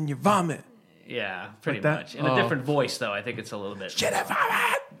shit in your vomit. Yeah, pretty Like that? much. In a different voice, though. I think it's a little bit. Shit and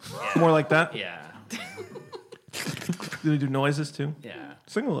vomit. More like that. Yeah. Do they do noises too? Yeah.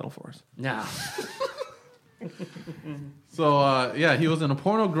 Sing a little for us. No. So, he was in a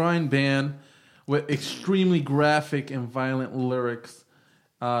porno grind band with extremely graphic and violent lyrics.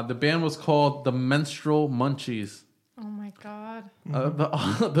 The band was called the Menstrual Munchies. Oh my God.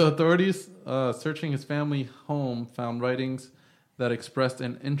 The authorities searching his family home found writings that expressed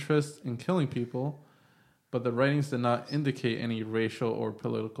an interest in killing people, but the writings did not indicate any racial or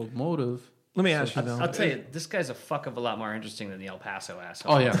political motive. Let me ask you though. I'll tell you, this guy's a fuck of a lot more interesting than the El Paso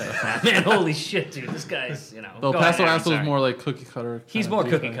asshole. Oh, yeah. I'll tell you that. Man, holy shit, dude. This guy's, The go El Paso ahead, asshole is sorry. more like cookie cutter. He's more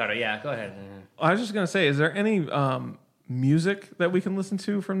cookie cutter, yeah. Go ahead. I was just gonna say, is there any music that we can listen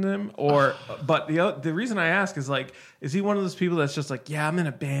to from them? Or, but the reason I ask is like, is he one of those people that's just like, yeah, I'm in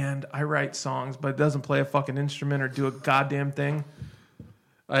a band, I write songs, but doesn't play a fucking instrument or do a goddamn thing?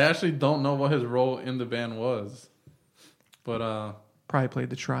 I actually don't know what his role in the band was, but probably played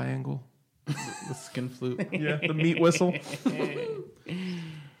the triangle, the skin flute, yeah, the meat whistle.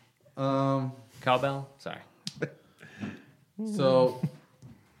 Cowbell? Sorry. So,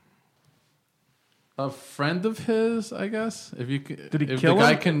 a friend of his, I guess. If Did he if kill the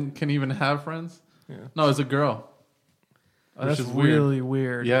guy him? can even have friends? Yeah. No, it's a girl. Oh, that's which is really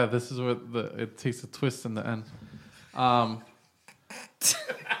weird. Yeah, this is what it takes a twist in the end.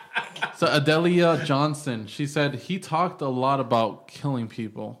 So Adelia Johnson, she said he talked a lot about killing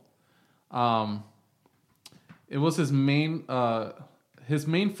people. It was his main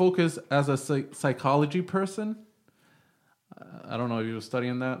focus as a psychology person. I don't know if he was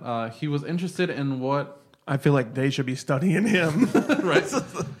studying that. He was interested in what... I feel like they should be studying him. Right.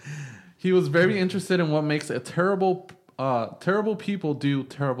 He was very interested in what makes terrible people do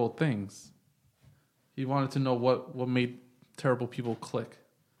terrible things. He wanted to know what made terrible people click.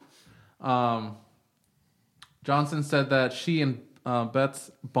 Johnson said that she and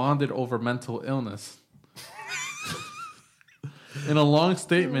Betts bonded over mental illness. In a long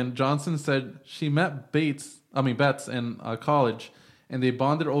statement, Johnson said she met Betts in college, and they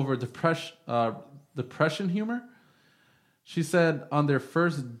bonded over depression humor. She said on their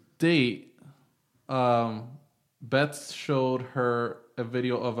first date, Betts showed her a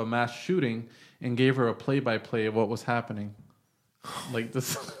video of a mass shooting and gave her a play-by-play of what was happening. Like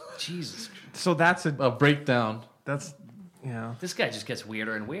this. Jesus. So that's a breakdown. That's, yeah. This guy just gets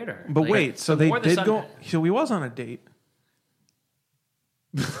weirder and weirder. But Like, wait, so the they more did this go... So he was on a date.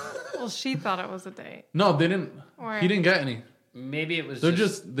 Well, she thought it was a date. No, they didn't. Or- He didn't get any. Maybe it was They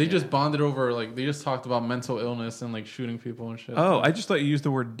just bonded over, like, they just talked about mental illness and like shooting people and shit. Oh, I just thought you used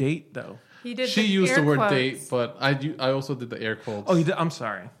the word date though. He did. She the used air the word quotes. date, but I also did the air quotes. Oh, you did? I'm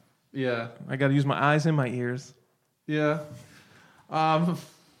sorry. Yeah. I got to use my eyes and my ears. Yeah.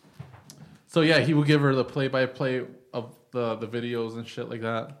 So yeah, he would give her the play-by-play of the videos and shit like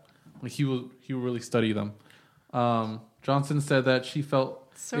that. Like he would really study them. Johnson said that she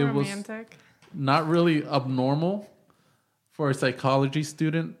felt So it romantic. was not really abnormal for a psychology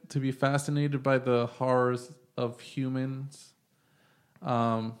student to be fascinated by the horrors of humans.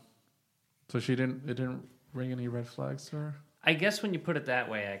 So it didn't ring any red flags to her. I guess when you put it that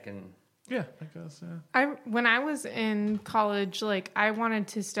way, I can. Yeah, I guess, yeah. When I was in college, like I wanted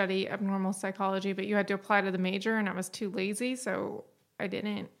to study abnormal psychology, but you had to apply to the major, and I was too lazy, so I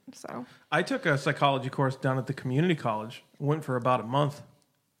didn't. So I took a psychology course down at the community college. Went for about a month.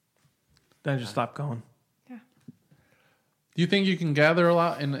 Then I just stopped going. Yeah. Do you think you can gather a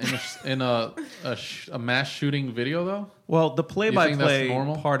lot in a mass shooting video though? Well, the play-by-play that's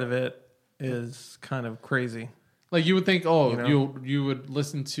normal? part of it is kind of crazy. Like you would think, You know? you would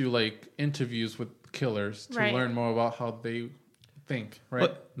listen to like interviews with killers to Right. learn more about how they think, right?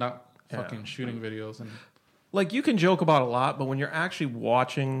 But- Not Yeah. fucking shooting videos and. like you can joke about a lot, but when you're actually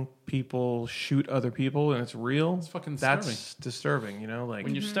watching people shoot other people and it's real, It's fucking that's disturbing. You know, like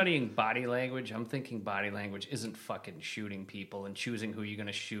When you're studying body language, I'm thinking body language isn't fucking shooting people and choosing who you're going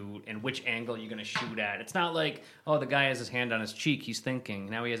to shoot and which angle you're going to shoot at. It's not like, oh, the guy has his hand on his cheek, he's thinking.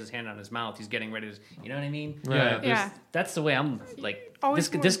 Now he has his hand on his mouth, he's getting ready to, you know what I mean? Yeah, Yeah. That's the way I'm like. Always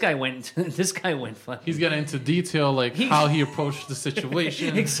This guy went. This guy went fucking. He's getting into detail, like how he approached the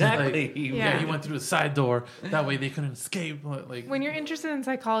situation. Exactly. Like, Yeah. he went through the side door. That way they couldn't escape. Like When you're interested in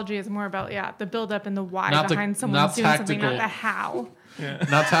psychology, it's more about the build up and the why Not the- behind someone not doing something, not tactical. the how.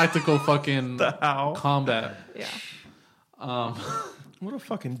 not tactical fucking how. combat. Yeah. What a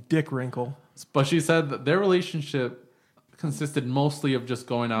fucking dick wrinkle. But she said that their relationship consisted mostly of just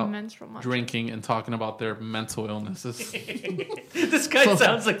going out Menstrual month. drinking and talking about their mental illnesses. This guy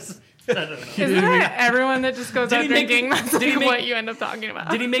sounds like. I don't know. Isn't that everyone that just goes out he make- drinking? That's did he like make- what you end up talking about.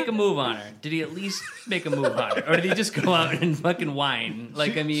 Did he make a move on her? Did he at least make a move on her, or did he just go out and fucking whine?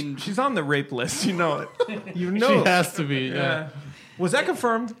 Like, I mean, She's on the rape list. You know it. You She know. has to be. Yeah. Was that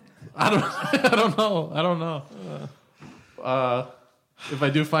confirmed? I don't know. If I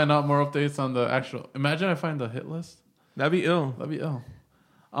do find out more updates on the actual, imagine I find the hit list. That'd be ill. That'd be ill.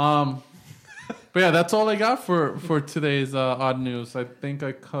 But yeah, that's all I got for today's odd news. I think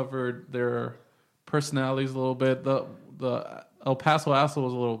I covered their personalities a little bit. The El Paso asshole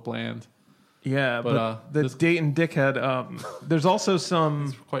was a little bland. Yeah, but the this- Dayton dickhead. There's also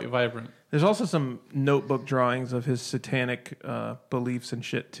some. Quite vibrant. There's also some notebook drawings of his satanic beliefs and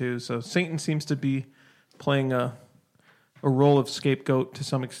shit too. So Satan seems to be playing a role of scapegoat to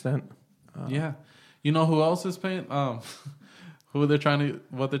some extent. Yeah, you know who else is paying? What they're trying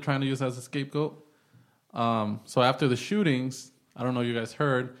to use as a scapegoat. So after the shootings, I don't know if you guys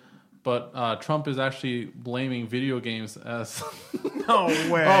heard, but Trump is actually blaming video games as. No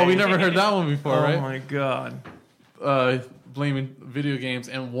way. Oh, we never heard that one before, right? Oh my god. Blaming video games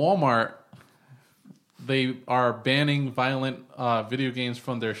and Walmart. They are banning violent video games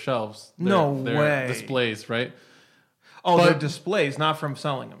from their shelves. Their way. displays, right? Oh, But- they're displays, not from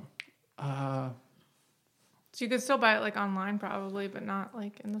selling them. So you could still buy it like online, probably, but not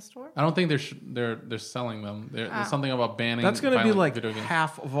like in the store. I don't think they're selling them. There's something about banning. That's going to be violent like video games.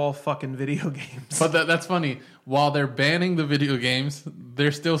 half of all fucking video games. But that's funny. While they're banning the video games,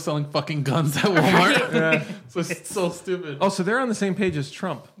 they're still selling fucking guns at Walmart. Yeah. So it's so stupid. Oh, so they're on the same page as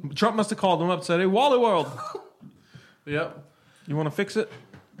Trump. Trump must have called them up and said, "Hey, Wally World, Yep. you want to fix it?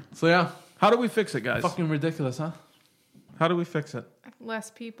 So yeah, How do we fix it, guys? fucking ridiculous, huh? How do we fix it?"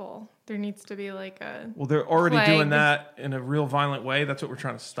 Less people. There needs to be like a Well, they're already Plague. doing that in a real violent way. That's what we're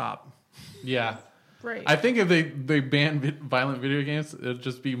trying to stop. Yeah. right. I think if they ban violent video games, it'd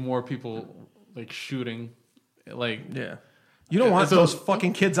just be more people like shooting. Like Yeah. You don't want So- those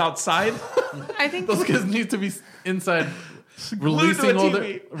fucking kids outside. I think those kids need to be inside, Glued to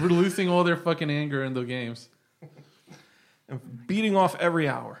a releasing all their fucking anger in the games. and beating off every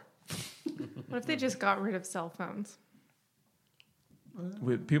hour. What if they just got rid of cell phones?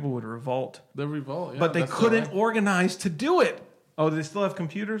 People would revolt. The revolt, yeah, But they that's couldn't the- organize to do it. Oh, they still have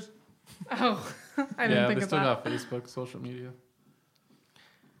computers? Oh, I didn't Yeah, think they of still that. got Facebook, social media.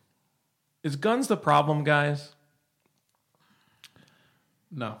 Is guns the problem, guys?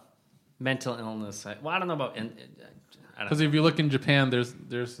 No, mental illness. I don't know about. I don't because if you look in Japan,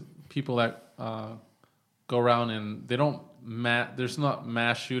 there's people that go around and they don't. There's not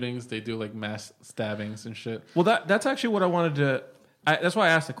mass shootings. They do like mass stabbings and shit. Well, that's actually what I wanted to. That's why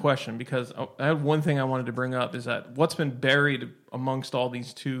I asked the question, because I had one thing I wanted to bring up is that what's been buried amongst all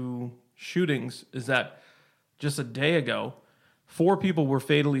these two shootings is that just a day ago, 4 people were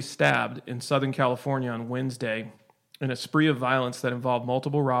fatally stabbed in Southern California on Wednesday in a spree of violence that involved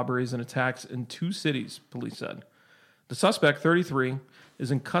multiple robberies and attacks in 2 cities, police said. The suspect, 33, is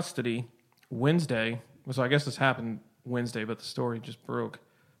in custody Wednesday. So I guess this happened Wednesday, but the story just broke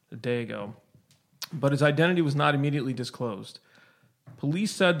a day ago. But his identity was not immediately disclosed.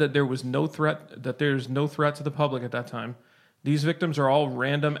 Police said that there's no threat to the public at that time. These victims are all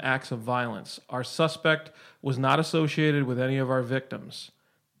random acts of violence. Our suspect was not associated with any of our victims.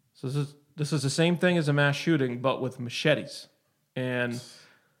 So this is the same thing as a mass shooting, but with machetes. And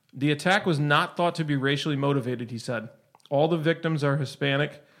the attack was not thought to be racially motivated, he said. All the victims are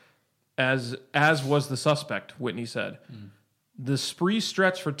Hispanic, as was the suspect, Whitney said. The spree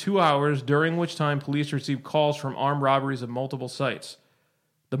stretched for 2 hours, during which time police received calls from armed robberies at multiple sites.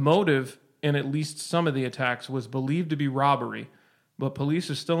 The motive in at least some of the attacks was believed to be robbery, but police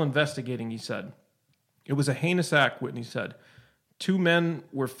are still investigating, he said. It was a heinous act, Whitney said. 2 men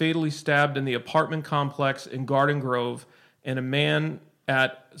were fatally stabbed in the apartment complex in Garden Grove, and a man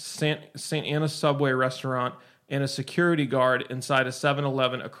at St. Anna's Subway restaurant and a security guard inside a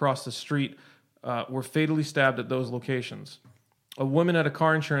 7-Eleven across the street were fatally stabbed at those locations. A woman at a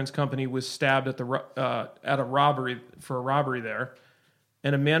car insurance company was stabbed at a robbery there,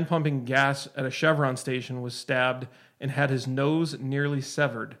 and a man pumping gas at a Chevron station was stabbed and had his nose nearly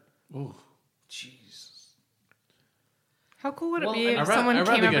severed. Ooh. Jesus. How cool would it Well, be if I'd someone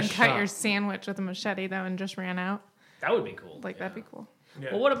rather came up get and cut shot. your sandwich with a machete though and just ran out? That would be cool. Like that'd be cool.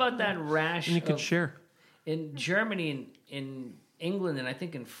 Well, what about that rash? And you could of- share. In Germany, in England, and I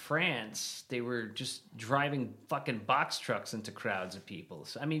think in France, they were just driving fucking box trucks into crowds of people.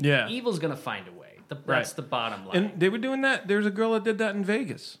 So, I mean, Yeah. evil's going to find a way. That's Right. the bottom line. And they were doing that. There's a girl that did that in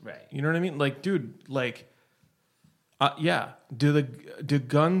Vegas. Right. You know what I mean? Like, dude, like, yeah. Do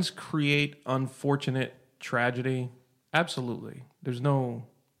guns create unfortunate tragedy? Absolutely. There's no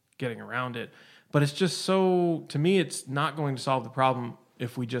getting around it. But it's just so, to me, it's not going to solve the problem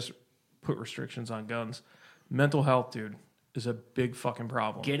if we just put restrictions on guns. Mental health, dude, is a big fucking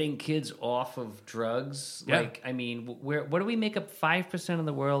problem. Getting kids off of drugs. Yeah. Like, I mean, what do we make up 5% of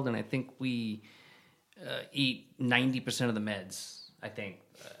the world? And I think we eat 90% of the meds, I think.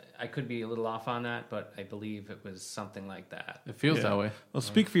 I could be a little off on that, but I believe it was something like that. It feels that way. Well,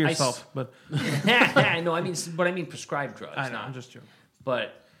 speak for yourself. But No, I mean prescribed drugs. I know, not- I'm just joking.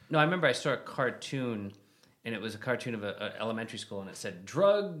 But no, I remember I saw a cartoon, and it was a cartoon of an elementary school, and it said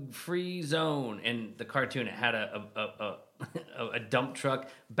 "drug-free zone," and the cartoon it had a dump truck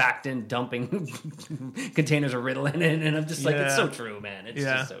backed in dumping containers of Ritalin in, and I'm just like, it's so true, man. It's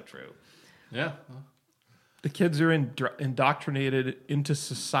just so true. Yeah. The kids are indoctrinated into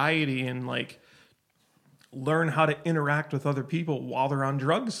society and like learn how to interact with other people while they're on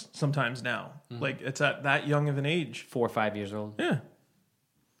drugs sometimes now. Like it's at that young of an age. 4 or 5 years old. Yeah.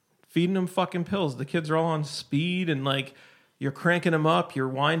 Feeding them fucking pills. The kids are all on speed and like you're cranking them up, you're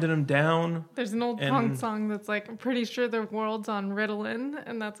winding them down. There's an old punk song that's like, I'm pretty sure the world's on Ritalin,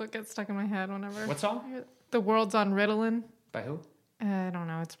 and that's what gets stuck in my head whenever. What song? The world's on Ritalin. By who? I don't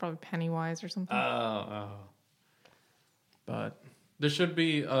know. It's probably Pennywise or something. But there should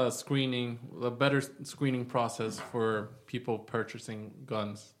be a better screening process for people purchasing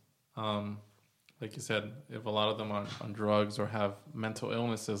guns. Like you said, if a lot of them are on drugs or have mental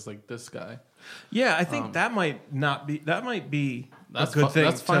illnesses like this guy. yeah, I think that might be a That's good thing.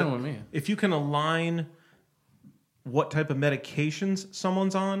 That's fine with me. If you can align what type of medications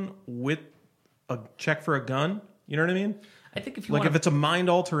someone's on with a check for a gun, you know what I mean? I think if you Like want if it's a mind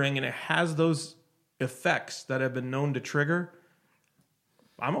altering and it has those effects that have been known to trigger,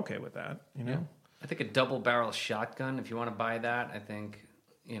 I'm okay with that. You know, I think a double barrel shotgun, if you want to buy that, I think,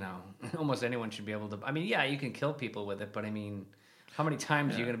 almost anyone should be able to. I mean, yeah, you can kill people with it, but I mean, how many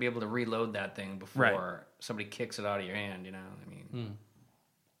times are you going to be able to reload that thing before somebody kicks it out of your hand, I mean.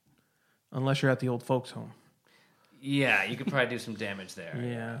 unless you're at the old folks' home. Yeah, you could probably do some damage there.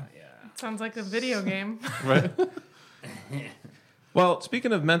 Yeah. Sounds like a video game. Right? Well,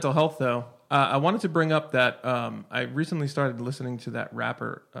 speaking of mental health, though, I wanted to bring up that I recently started listening to that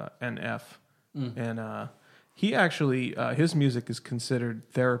rapper NF, and he actually his music is considered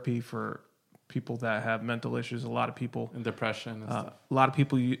therapy for people that have mental issues. A lot of people And depression and stuff. a lot of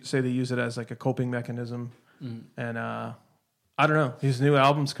people say they use it as like a coping mechanism, and I don't know. His new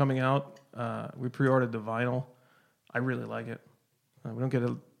album's coming out. We pre-ordered the vinyl. I really like it. We don't get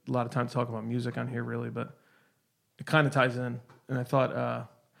a lot of time to talk about music on here, really, but it kind of ties in. And I thought,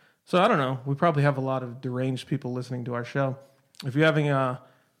 so I don't know. We probably have a lot of deranged people listening to our show. If you're having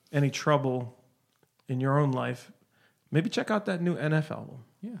any trouble in your own life, maybe check out that new NF album.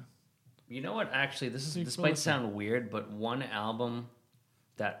 Yeah. You know what? Actually, this People might listen. sound weird, but one album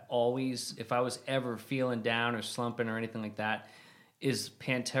that always, if I was ever feeling down or slumping or anything like that, is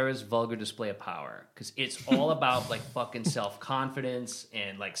Pantera's Vulgar Display of Power, because it's all about like fucking self-confidence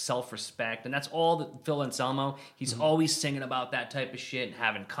and like self-respect, and that's all that Phil Anselmo, he's always singing about that type of shit and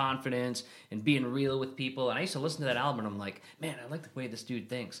having confidence and being real with people. And I used to listen to that album and I'm like, man, I like the way this dude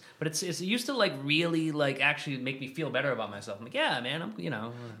thinks. But it used to like really like actually make me feel better about myself. I'm like, yeah, man, I'm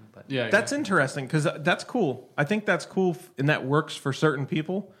but Yeah. That's interesting because that's cool. I think that's cool and that works for certain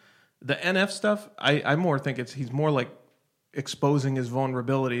people. The NF stuff, I more think he's more like exposing his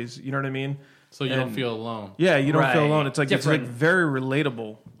vulnerabilities. You know what I mean? So you don't feel alone. Yeah, you don't feel Right. alone. It's like Different. it's like very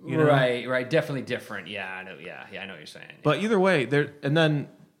relatable. You know? Right, definitely different. Yeah, I know. Yeah, I know what you're saying. But either way, and then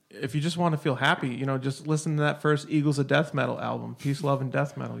if you just want to feel happy, just listen to that first Eagles of Death Metal album, Peace, Love, and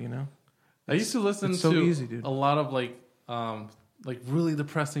Death Metal. I used to listen it's to so easy, dude. a lot of like really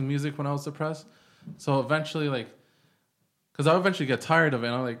depressing music when I was depressed. So eventually, because I eventually get tired of it,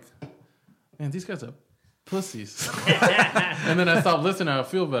 and I'm like, man, these guys are pussies. And then I stopped listening. I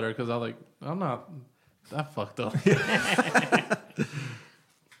feel better because I was like, I'm not that fucked up.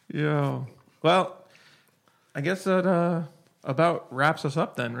 Yeah. Well, I guess that about wraps us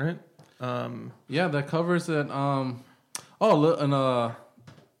up then, right? Yeah, that covers it.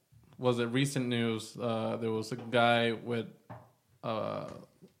 Was it recent news? There was a guy with a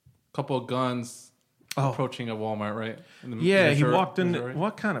couple of guns approaching a Walmart, right? He walked in.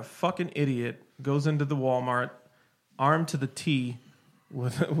 What kind of fucking idiot goes into the Walmart, armed to the T,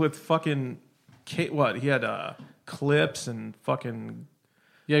 with fucking what? He had clips and fucking.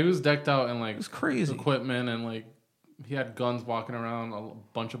 Yeah, he was decked out in like it was crazy equipment and like he had guns walking around, a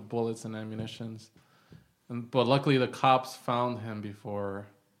bunch of bullets and ammunitions. But luckily, the cops found him before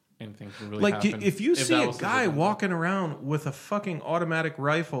anything could really happen. If you see a guy walking around with a fucking automatic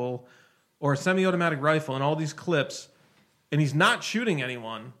rifle or a semi-automatic rifle and all these clips, and he's not shooting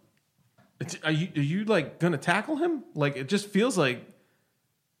anyone, are you like gonna tackle him? Like it just feels like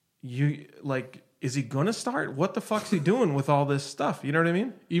you like. Is he gonna start? What the fuck's he doing with all this stuff? You know what I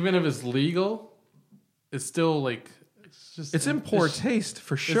mean? Even if it's legal, it's still like it's in poor taste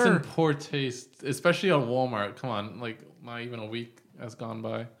for sure. It's in poor taste, especially on Walmart. Come on, like not even a week has gone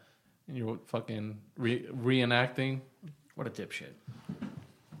by, and you're fucking reenacting. What a dipshit.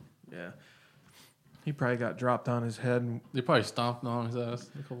 Yeah, he probably got dropped on his head. And they probably stomped on his ass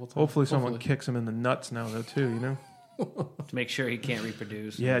a couple times. Hopefully, someone kicks him in the nuts now, though, too. You know. To make sure he can't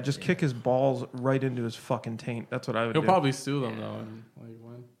reproduce. Yeah, just kick his balls right into his fucking taint. That's what I would do. He'll probably sue them though and like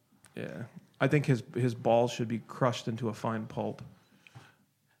win. Yeah. I think his balls should be crushed into a fine pulp.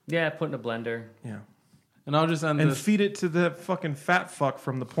 Yeah, put in a blender. Yeah. And I'll just end and this. feed it to the fucking fat fuck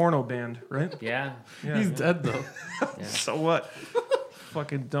from the porno band, right? Yeah. He's dead though. Yeah. So what?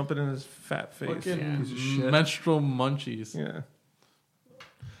 Fucking dump it in his fat face. Fucking piece of shit. menstrual munchies. Yeah.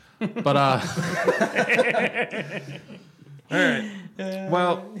 But all right.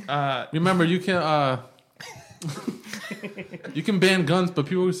 Well, remember you can you can ban guns, but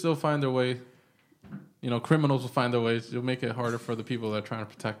people will still find their way. You know, criminals will find their ways. You'll make it harder for the people that are trying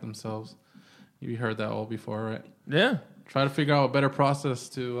to protect themselves. You heard that all before, right? Yeah. Try to figure out a better process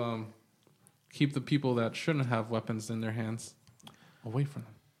to keep the people that shouldn't have weapons in their hands away from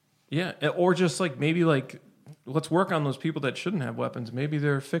them. Yeah, or just like maybe like. Let's work on those people that shouldn't have weapons. Maybe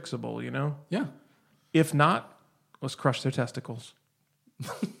they're fixable, you know? Yeah. If not, let's crush their testicles.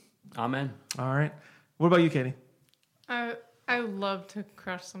 Amen. All right. What about you, Katie? I would love to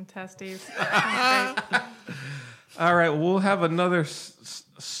crush some testes. All right. We'll have another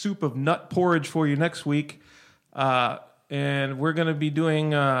soup of nut porridge for you next week. And we're going to be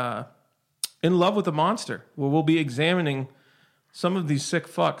doing In Love with a Monster, where we'll be examining some of these sick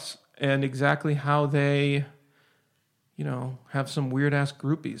fucks and exactly how they... you know, have some weird-ass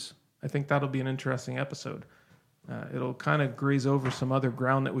groupies. I think that'll be an interesting episode. It'll kind of graze over some other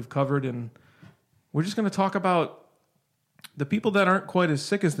ground that we've covered, and we're just going to talk about the people that aren't quite as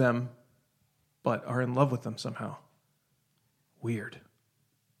sick as them, but are in love with them somehow. Weird.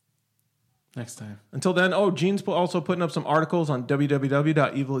 Next time. Until then, Gene's also putting up some articles on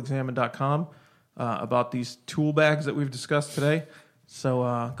www.evilexamined.com about these tool bags that we've discussed today.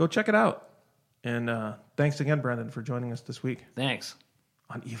 So go check it out. And thanks again, Brendan, for joining us this week. Thanks.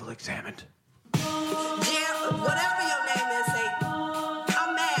 On Evil Examined. Yeah, whatever your name is, say,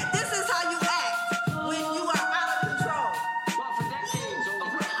 I'm mad. This is how you act when you are out of control. Well, for decades, all the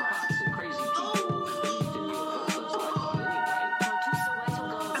crackpots and crazy people believed in UFOs. That's what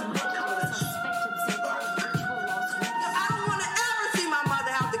I thought anyway. I don't want to ever see my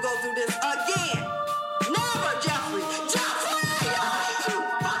mother have to go through this again. Never, Jeffrey. Jeffrey! I hate you,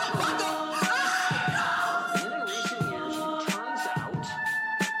 motherfucker! And then in recent years, it turns out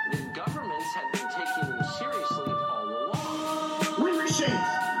that governments had been taking them seriously all along. We receive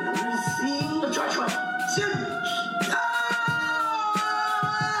the judgment.